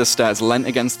bottom of the stairs, leant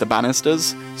against the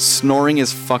banisters, snoring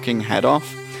his fucking head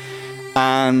off.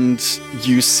 And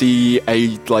you see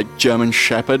a German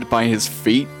Shepherd by his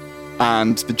feet,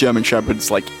 and the German Shepherd's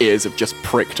ears have just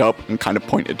pricked up and kind of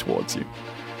pointed towards you.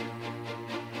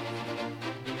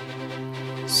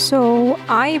 So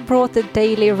I brought the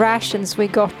daily rations we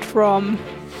got from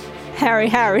Harry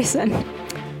Harrison.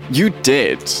 You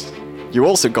did. You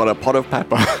also got a pot of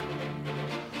pepper.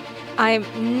 I'm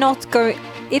not going...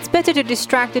 It's better to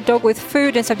distract the dog with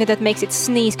food and something that makes it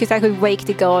sneeze, because I could wake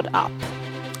the god up.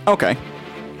 Okay.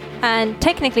 And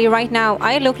technically right now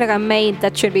I look like a maid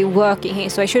that should be working here,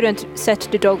 so I shouldn't set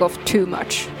the dog off too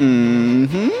much.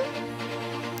 Mm-hmm.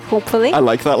 Hopefully. I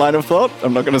like that line of thought.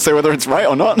 I'm not going to say whether it's right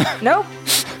or not. No,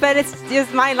 but it's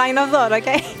just my line of thought,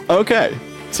 okay? Okay.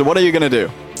 So what are you going to do?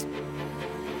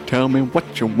 Tell me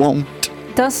what you want.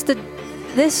 Does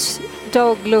this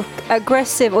dog look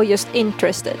aggressive or just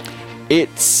interested?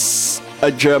 It's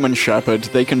a German Shepherd.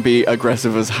 They can be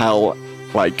aggressive as hell,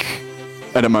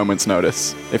 at a moment's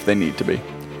notice, if they need to be.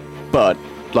 But,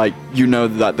 you know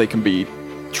that they can be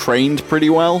trained pretty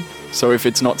well, so if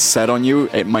it's not set on you,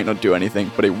 it might not do anything,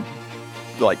 but it,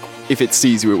 if it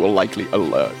sees you, it will likely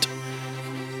alert.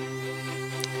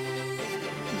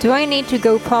 Do I need to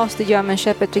go past the German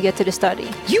Shepherd to get to the study?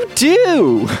 You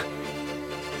do!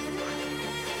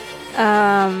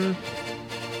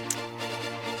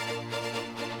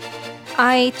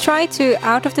 I try to,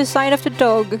 out of the sight of the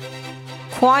dog,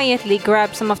 quietly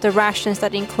grab some of the rations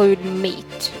that include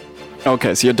meat.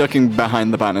 Okay, so you're ducking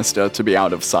behind the banister to be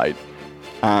out of sight.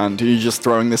 And you're just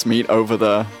throwing this meat over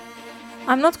the...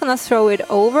 I'm not gonna throw it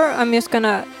over, I'm just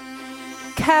gonna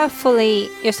carefully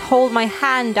just hold my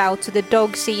hand out so the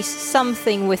dog sees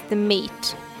something with the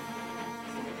meat.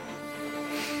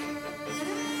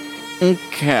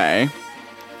 Okay.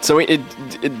 So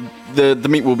the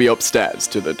meat will be upstairs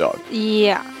to the dog?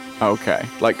 Yeah. Okay.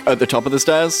 At the top of the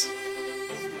stairs?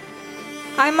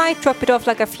 I might drop it off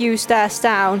a few stairs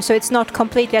down, so it's not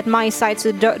completely at my side,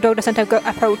 so the dog doesn't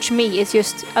approach me, it's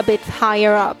just a bit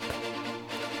higher up.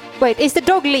 Wait, is the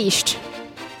dog leashed?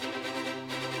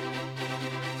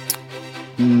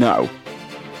 No.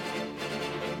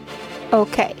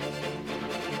 Okay.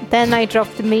 Then I drop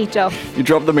the meat off. You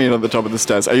drop the meat at the top of the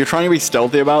stairs. Are you trying to be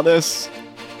stealthy about this?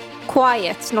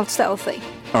 Quiet, not stealthy.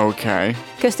 Okay.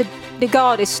 Because the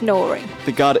guard is snoring.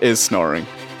 The guard is snoring.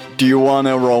 Do you want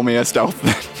to roll me a stealth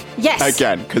then? Yes!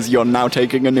 Again, because you're now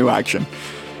taking a new action.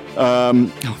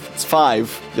 It's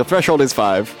 5. Your threshold is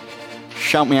 5.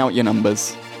 Shout me out your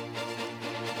numbers.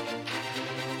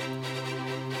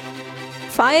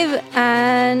 5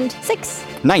 and 6.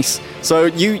 Nice. So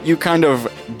you kind of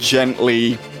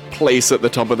gently place at the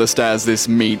top of the stairs this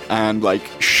meat and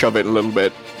shove it a little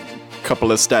bit,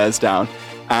 couple of stairs down.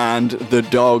 And the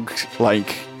dog,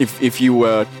 if you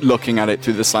were looking at it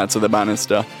through the slats of the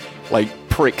banister,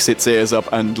 pricks its ears up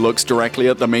and looks directly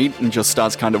at the meat and just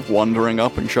starts kind of wandering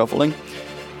up and shuffling.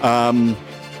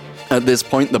 At this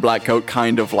point, the blackcoat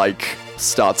kind of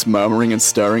starts murmuring and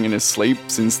stirring in his sleep,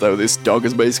 since though this dog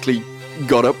has basically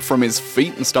got up from his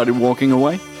feet and started walking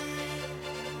away.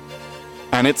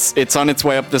 And it's on its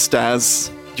way up the stairs.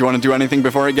 Do you want to do anything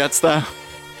before it gets there?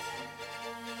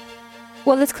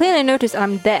 Well, it's clearly noticed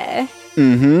I'm there.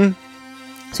 Mm-hmm.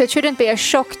 So it shouldn't be a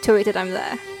shock to it that I'm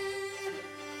there.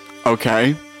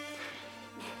 Okay.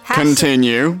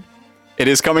 Continue. It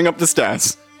is coming up the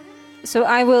stairs. So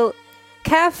I will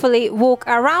carefully walk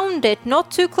around it, not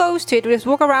too close to it, just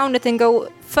walk around it and go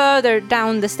further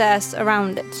down the stairs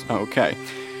around it. Okay.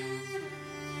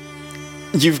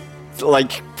 You've,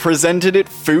 presented it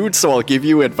food, so I'll give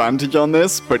you advantage on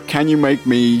this, but can you make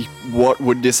me what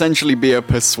would essentially be a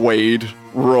persuade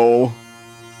roll?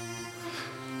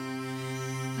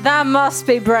 That must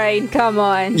be brain, come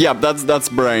on. Yeah, that's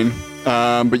brain.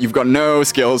 But you've got no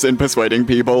skills in persuading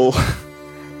people.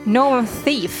 No, I'm a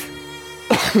thief.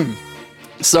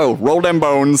 So, roll them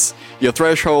bones. Your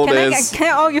threshold is can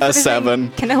I argue for a this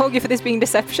 7. Can I argue for this being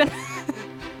deception?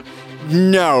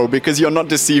 No, because you're not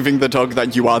deceiving the dog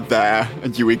that you are there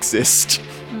and you exist.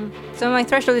 So my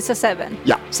threshold is a 7.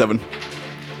 Yeah, 7.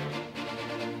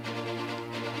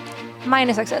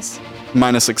 Minor success.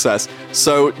 Minor success.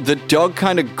 So the dog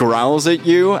kind of growls at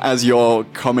you as you're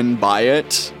coming by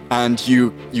it, and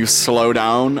you slow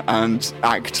down and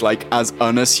act as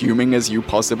unassuming as you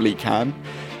possibly can.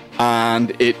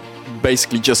 And it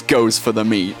basically just goes for the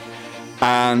meat.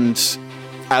 And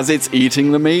as it's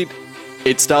eating the meat,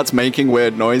 it starts making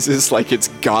weird noises like it's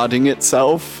guarding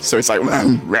itself. So it's like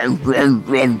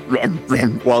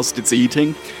whilst it's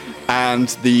eating. And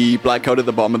the black coat at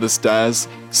the bottom of the stairs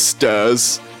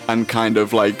stirs and kind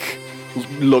of like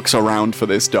looks around for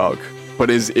this dog, but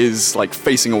is like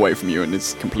facing away from you and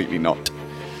is completely not,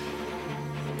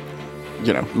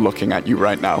 looking at you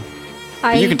right now.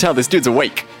 But you can tell this dude's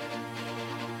awake.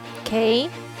 Okay.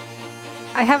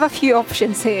 I have a few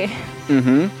options here.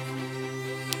 Mm-hmm.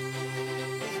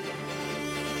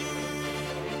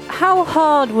 How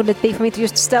hard would it be for me to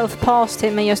just stealth past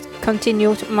him and just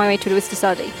continue my way towards the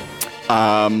study?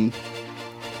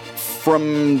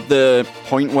 From the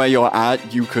point where you're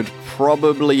at, you could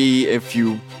probably, if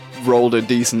you rolled a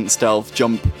decent stealth,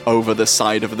 jump over the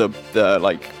side of the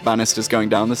banisters going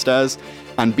down the stairs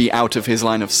and be out of his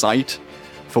line of sight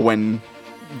for when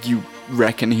you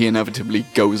reckon he inevitably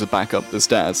goes back up the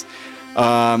stairs.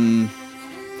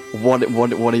 What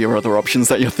are your other options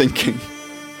that you're thinking?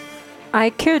 I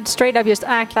could straight up just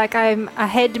act like I'm a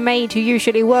head maid who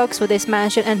usually works for this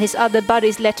mansion and his other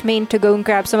buddies let me in to go and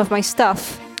grab some of my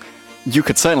stuff. You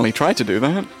could certainly try to do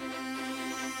that.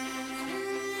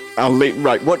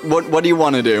 Right, what do you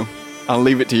want to do? I'll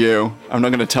leave it to you. I'm not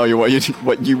going to tell you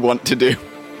what you want to do.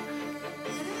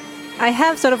 I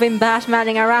have sort of been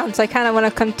Batmaning around, so I kind of want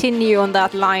to continue on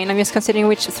that line. I'm just considering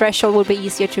which threshold would be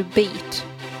easier to beat.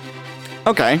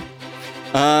 Okay.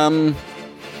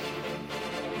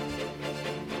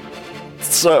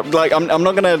 So, I'm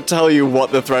not gonna tell you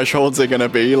what the thresholds are gonna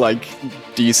be,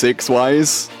 D6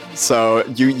 wise. So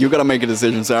you gotta make a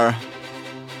decision, Sarah.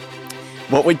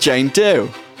 What would Jane do?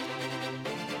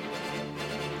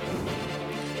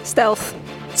 Stealth.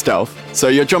 So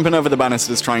you're jumping over the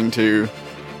banisters, trying to,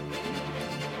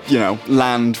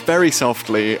 land very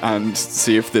softly and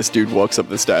see if this dude walks up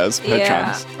the stairs. Per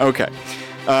chance. Okay.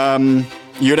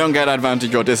 You don't get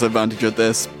advantage or disadvantage at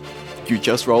this. You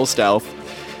just roll stealth.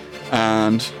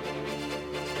 And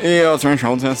your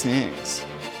threshold's a 6.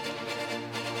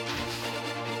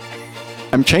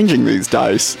 I'm changing these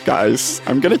dice, guys.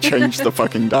 I'm gonna change the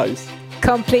fucking dice.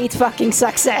 Complete fucking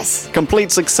success.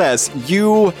 Complete success.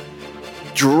 You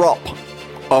drop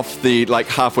off the,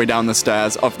 halfway down the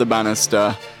stairs, off the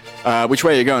banister. Which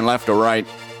way are you going, left or right?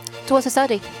 Towards the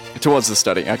study. Towards the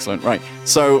study, excellent, right.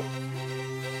 So,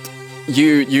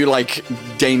 you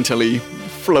daintily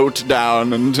float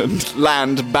down and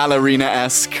land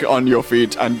ballerina-esque on your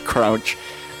feet and crouch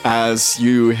as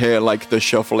you hear the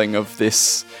shuffling of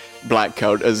this black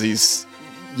coat as he's,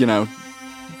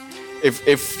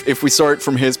 if we saw it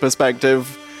from his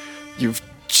perspective, you've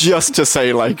just to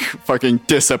say fucking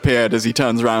disappeared as he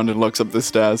turns around and looks up the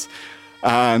stairs,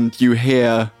 and you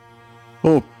hear,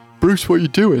 "Oh, Bruce, what are you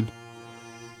doing?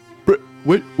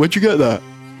 Where'd you get that?"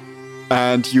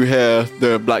 And you hear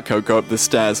the black coat go up the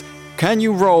stairs. Can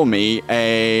you roll me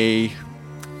a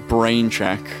brain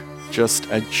check? Just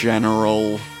a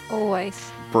general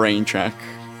Always. brain check.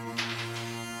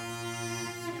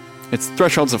 Its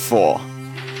thresholds of 4.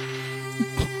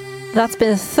 That's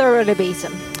been thoroughly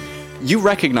beaten. You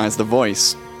recognize the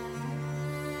voice.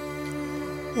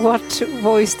 What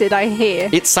voice did I hear?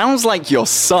 It sounds like your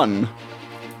son.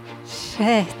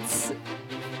 Shit.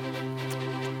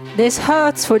 This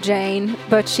hurts for Jane,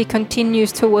 but she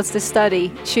continues towards the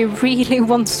study. She really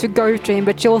wants to go to him,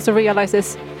 but she also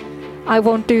realizes, I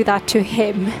won't do that to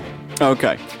him.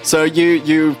 Okay, so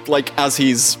you as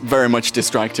he's very much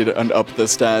distracted and up the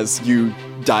stairs, you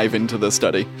dive into the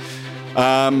study.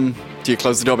 Do you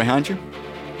close the door behind you?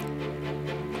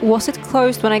 Was it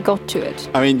closed when I got to it?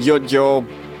 I mean, you're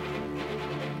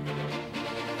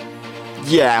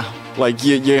yeah,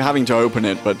 you're having to open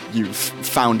it, but you've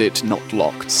found it not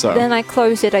locked, so... Then I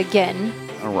close it again.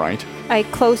 Alright. I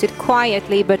close it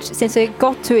quietly, but since I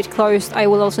got to it closed, I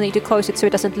will also need to close it so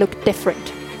it doesn't look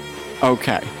different.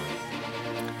 Okay.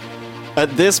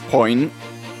 At this point,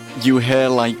 you hear,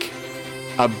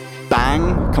 a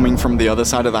bang coming from the other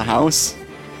side of the house.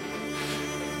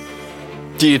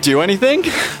 Do you do anything?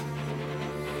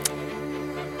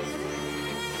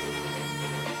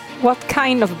 What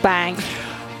kind of bang?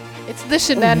 It's the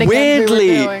shenanigans we were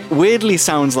doing. Weirdly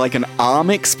sounds like an arm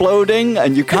exploding,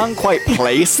 and you can't quite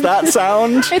place that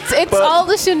sound. It's all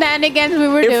the shenanigans we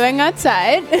were doing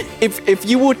outside. If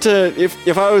you were to,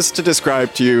 if I was to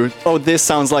describe to you, oh, this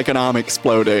sounds like an arm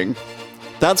exploding,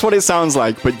 that's what it sounds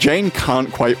like, but Jane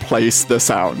can't quite place the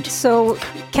sound. So,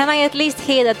 can I at least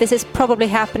hear that this is probably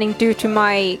happening due to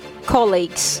my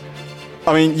colleagues?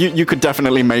 I mean, you could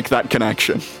definitely make that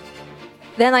connection.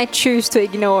 Then I choose to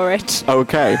ignore it.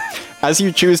 Okay. As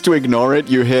you choose to ignore it,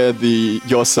 you hear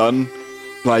your son,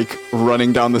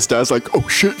 running down the stairs, oh,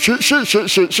 shit.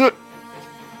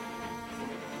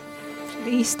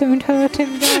 Please don't hurt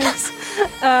him, guys.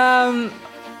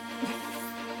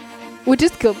 We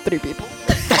just killed 3 people.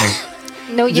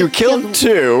 No, You killed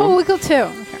 2. Oh, we killed 2.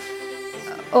 Okay.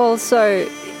 Also,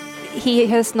 he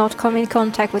has not come in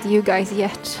contact with you guys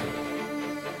yet.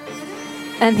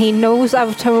 And he knows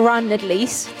how to run at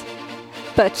least.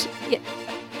 But yeah,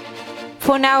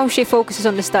 for now, she focuses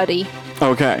on the study.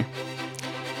 Okay.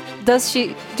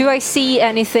 Do I see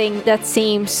anything that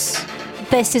seems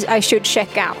I should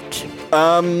check out?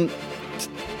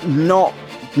 Not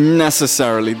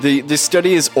necessarily. The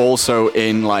study is also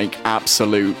in like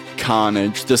absolute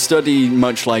carnage. The study,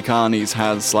 much like Arnie's,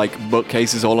 has like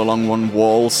bookcases all along one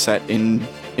wall set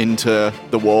into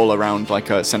the wall around like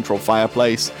a central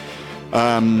fireplace.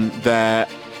 They're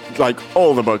like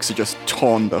all the books are just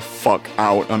torn the fuck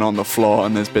out and on the floor,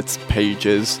 and there's bits of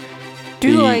pages.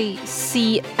 Do I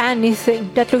see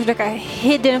anything that looks like a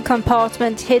hidden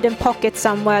compartment, hidden pocket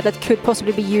somewhere that could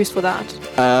possibly be used for that?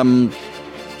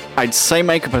 I'd say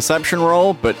make a perception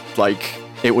roll, but like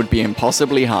it would be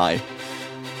impossibly high.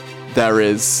 There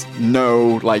is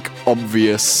no like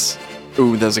obvious,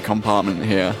 ooh, there's a compartment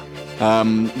here.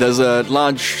 There's a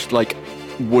large like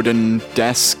wooden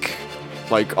desk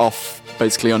like off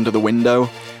basically under the window,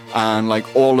 and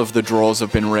like all of the drawers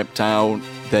have been ripped out.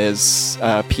 There's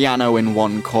a piano in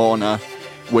one corner,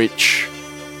 which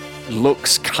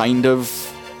looks kind of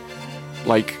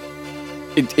like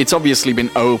it's obviously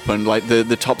been opened, like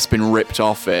the top's been ripped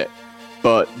off it,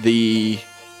 but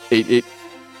it's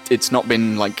not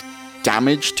been like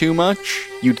damaged too much.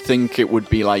 You'd think it would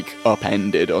be like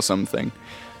upended or something.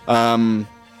 And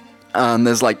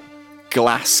there's like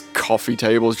glass coffee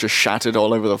tables just shattered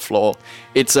all over the floor.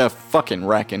 It's a fucking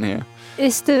wreck in here.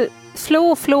 Is the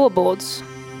floorboards?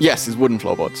 Yes, it's wooden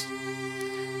floorboards.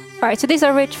 Right, so these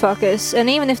are rich fuckers, and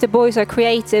even if the boys are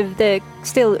creative, they're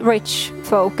still rich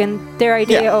folk, and their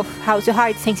idea of how to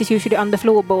hide things is usually on the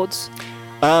floorboards.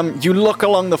 You look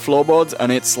along the floorboards,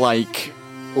 and it's like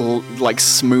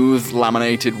smooth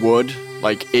laminated wood.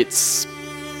 Like it's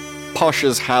posh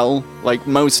as hell. Like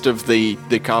most of the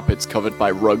carpet's covered by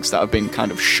rugs that have been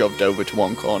kind of shoved over to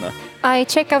one corner. I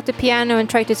check out the piano and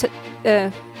try to.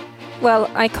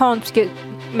 I can't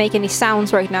make any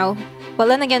sounds right now. Well,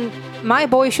 then again, my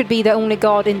boy should be the only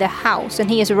guard in the house, and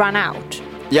he has run out.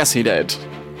 Yes, he did.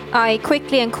 I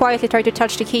quickly and quietly try to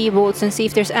touch the keyboards and see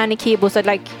if there's any keyboards that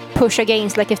like push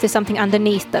against, like if there's something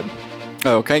underneath them.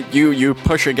 Okay, you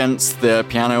push against the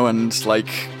piano and like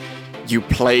you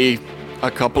play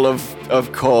a couple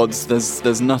of chords.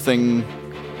 There's nothing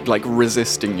like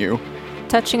resisting you.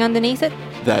 Touching underneath it?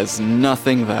 There's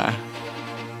nothing there.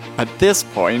 At this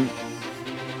point,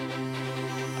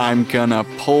 I'm gonna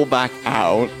pull back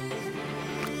out.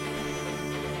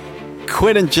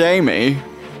 Quinn and Jamie.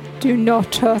 Do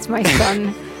not hurt my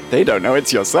son. They don't know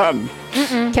it's your son.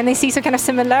 Mm-mm. Can they see some kind of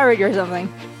similarity or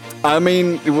something? I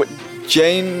mean,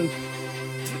 Jane,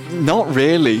 not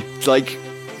really. Like,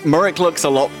 Murek looks a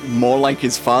lot more like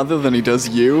his father than he does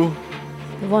you.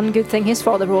 The one good thing his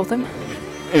father brought him.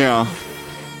 Yeah.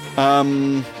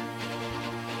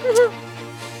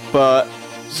 But,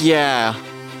 yeah.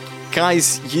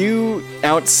 Guys, you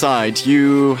outside,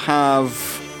 you have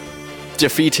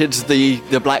defeated the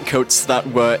black coats that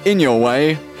were in your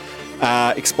way,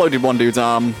 exploded one dude's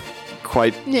arm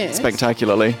quite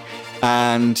spectacularly,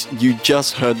 and you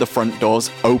just heard the front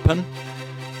doors open.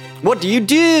 What do you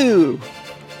do?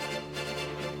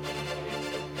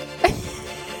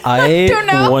 I don't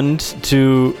know. want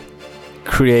to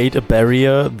create a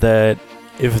barrier that,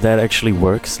 if that actually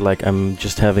works, like I'm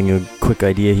just having a quick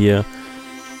idea here,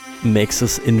 makes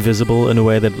us invisible in a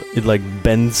way that it like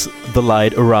bends the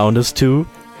light around us too.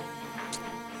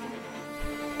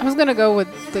 I was gonna go with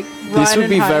like This would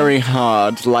be hide. very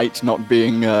hard, light not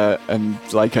being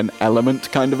like an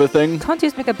element kind of a thing. Can't you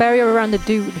just make a barrier around the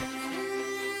dude?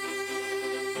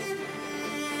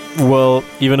 Well,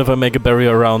 even if I make a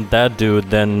barrier around that dude,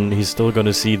 then he's still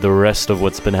gonna see the rest of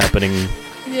what's been happening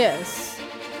Yes.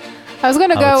 I was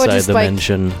gonna go outside with just the like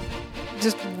mansion.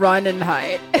 just run and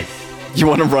hide. You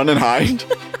want to run and hide?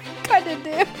 Kinda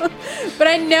do. But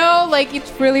I know like it's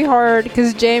really hard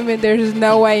because Jamie, there's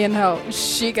no way in hell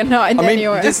she can hide I mean,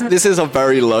 anywhere. this is a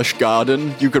very lush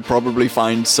garden. You could probably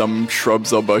find some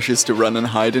shrubs or bushes to run and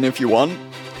hide in if you want.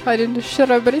 Hide in the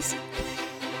shrubberies.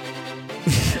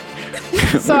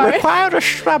 Sorry. Require a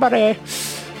shrubbery.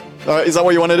 Is that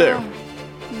what you want to do?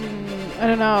 I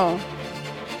don't know.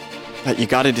 You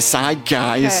gotta decide,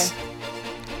 guys.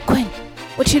 Okay. Quinn,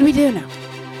 what should we do now?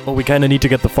 Well, we kinda need to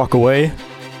get the fuck away.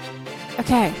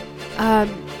 Okay.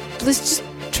 Let's just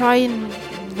try and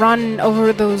run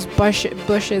over those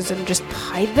bushes and just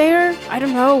hide there? I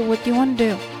don't know. What do you want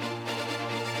to do?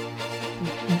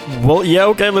 Well, yeah,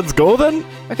 okay, let's go then.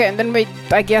 Okay, and then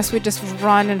I guess we just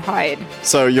run and hide.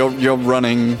 So you're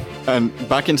running and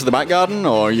back into the back garden,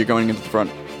 or are you going into the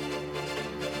front?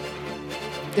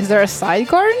 Is there a side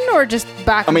garden or just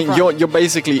back? I mean, and front? you're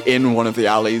basically in one of the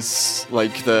alleys,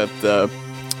 like the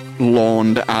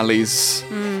lawned alleys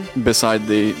beside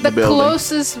the building.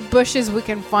 closest bushes we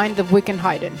can find that we can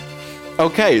hide in.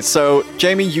 Okay, so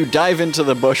Jamie, you dive into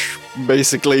the bush,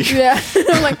 basically. Yeah,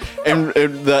 like in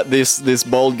that this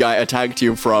bald guy attacked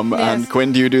you from, and Yes.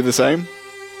 Quinn, do you do the same?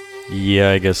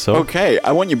 Yeah, I guess so. Okay,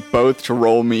 I want you both to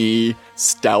roll me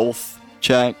stealth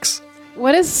checks.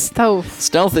 what is stealth?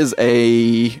 Stealth is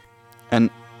an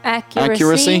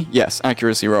accuracy? Yes,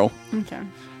 accuracy roll. Okay.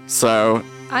 So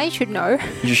I should know.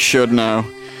 you should know.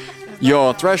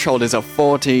 Your threshold is a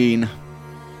 14.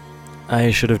 I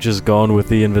should have just gone with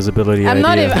the invisibility I'm idea.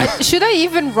 not even. Should I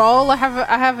even roll? I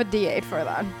have a D8 for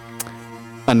that.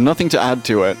 And nothing to add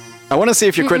to it. I want to see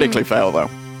if you critically fail, though.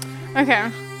 Okay.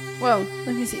 Well,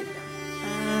 let me see.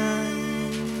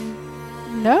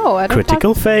 No, I don't.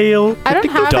 Critical fail. I don't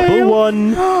have Double it.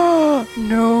 one.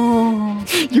 No.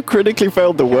 You critically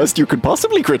failed the worst you could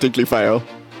possibly critically fail.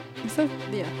 Is that,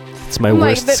 yeah. It's my I'm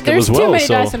worst like, skill there's as well. too many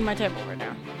So dice on my table right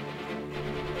now.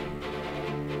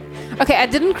 Okay, I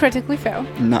didn't critically fail,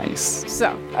 Nice.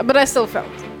 so but I still failed.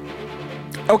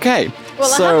 Okay. Well,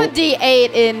 so I have a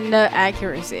D8 in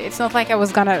accuracy. It's not like I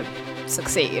was gonna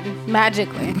succeed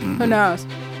magically. Who knows?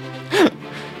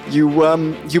 you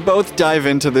both dive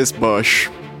into this bush,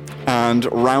 and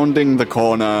rounding the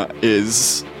corner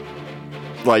is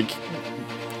like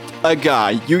a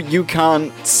guy. You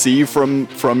can't see from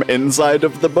inside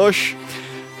of the bush,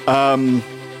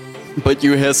 but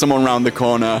you hear someone round the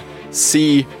corner.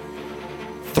 See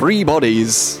 3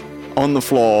 bodies on the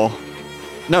floor.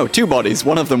 No, 2 bodies.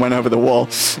 One of them went over the wall.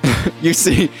 You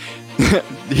see,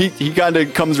 he kind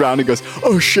of comes around and goes,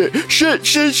 "Oh shit, shit,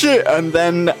 shit, shit," and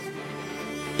then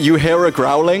you hear a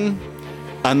growling,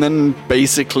 and then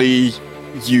basically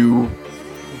you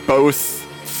both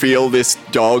feel this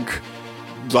dog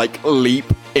like leap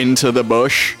into the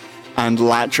bush and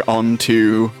latch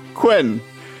onto Quinn,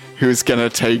 who's gonna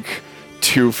take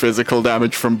 2 physical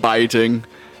damage from biting,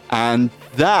 and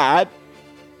that,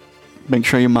 make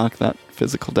sure you mark that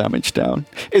physical damage down,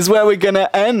 is where we're gonna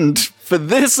end for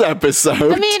this episode.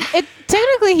 I mean, it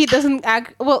technically he doesn't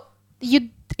act well.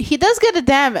 He does get a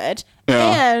damage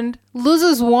Yeah. and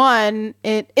loses 1.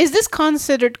 Is this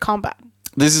considered combat?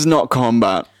 This is not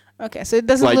combat. Okay, so it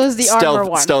doesn't Like lose the armor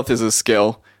 1. stealth is a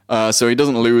skill, so he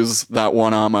doesn't lose that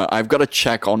 1 armor. I've got to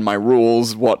check on my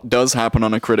rules what does happen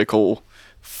on a critical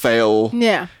fail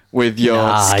Yeah. with your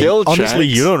Nah, skill checks. honestly,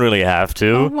 you don't really have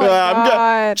to. Oh my I'm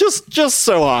god. just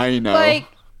so I know. Like,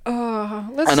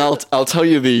 let's and I'll tell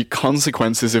you the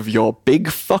consequences of your big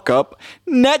fuck up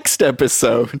next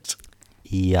episode.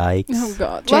 Yikes. Oh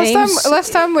god. James-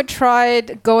 Last time we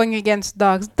tried going against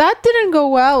dogs. That didn't go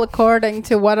well according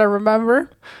to what I remember.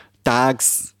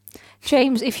 Dogs.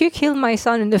 James, if you kill my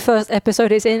son in the first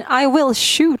episode is in, I will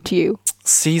shoot you.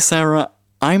 See, Sarah,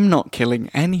 I'm not killing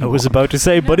anyone. I was about to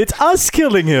say, but it's us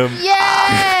killing him.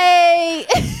 Yay!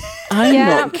 I'm Yeah.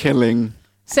 not killing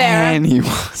Sarah.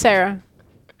 anyone. Sarah.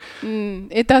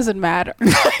 It doesn't matter.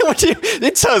 What do you,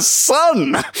 it's her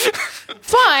son.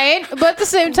 Fine, but at the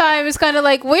same time, it's kind of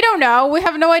like, we don't know. We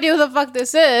have no idea who the fuck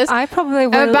this is. I probably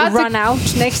will about to- run out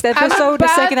next episode the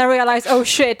about- second I realize, oh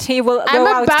shit, he will I'm go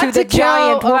out about to the kill-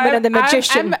 giant woman and the I'm-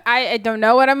 magician. I don't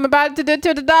know what I'm about to do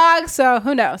to the dog, so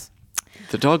who knows?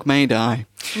 The dog may die.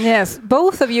 Yes,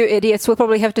 both of you idiots will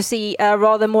probably have to see a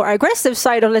rather more aggressive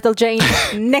side of little Jane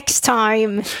next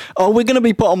time. Oh, we're going to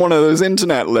be put on one of those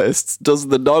internet lists. Does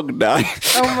the dog die?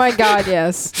 Oh my god,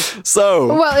 yes. So,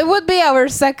 Well, it would be our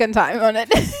second time on it.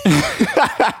 This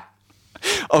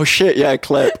oh shit, yeah,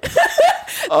 Clip. is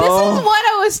what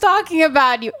I was talking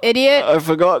about, you idiot. I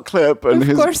forgot Clip and Of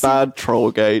his course. bad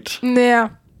Trollgate. Yeah.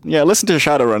 Yeah, listen to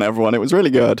Shadowrun, everyone. It was really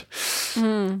good.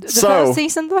 The So, first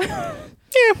season, though.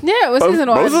 Yeah, it was both, season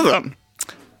 1. both of them.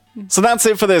 So that's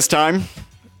it for this time.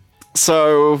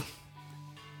 So,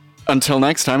 until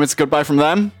next time, it's goodbye from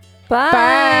them. Bye.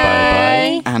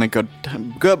 Bye-bye. And a good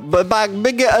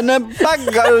big and a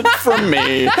bag from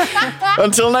me.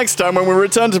 Until next time when we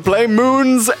return to play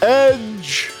Moon's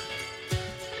Edge.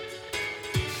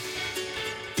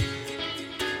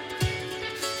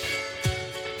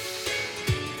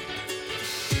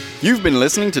 You've been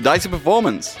listening to Dicey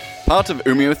Performance, part of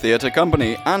Umeå Theatre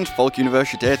Company and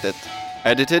Folkuniversitetet.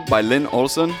 Edited by Lynn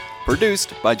Olsen,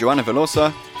 produced by Joanna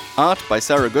Velosa, art by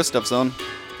Sarah Gustafsson,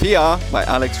 PR by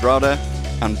Alex Rade,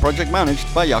 and project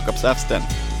managed by Jakob Safsten.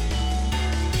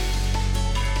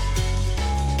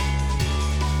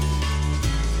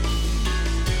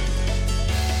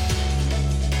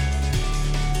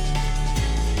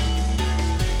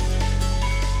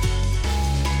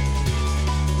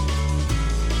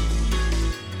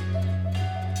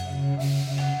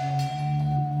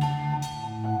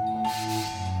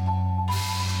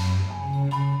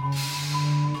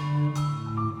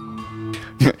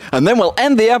 And then we'll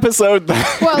end the episode.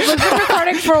 Well, we've been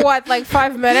recording for what, like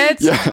 5 minutes? Yeah.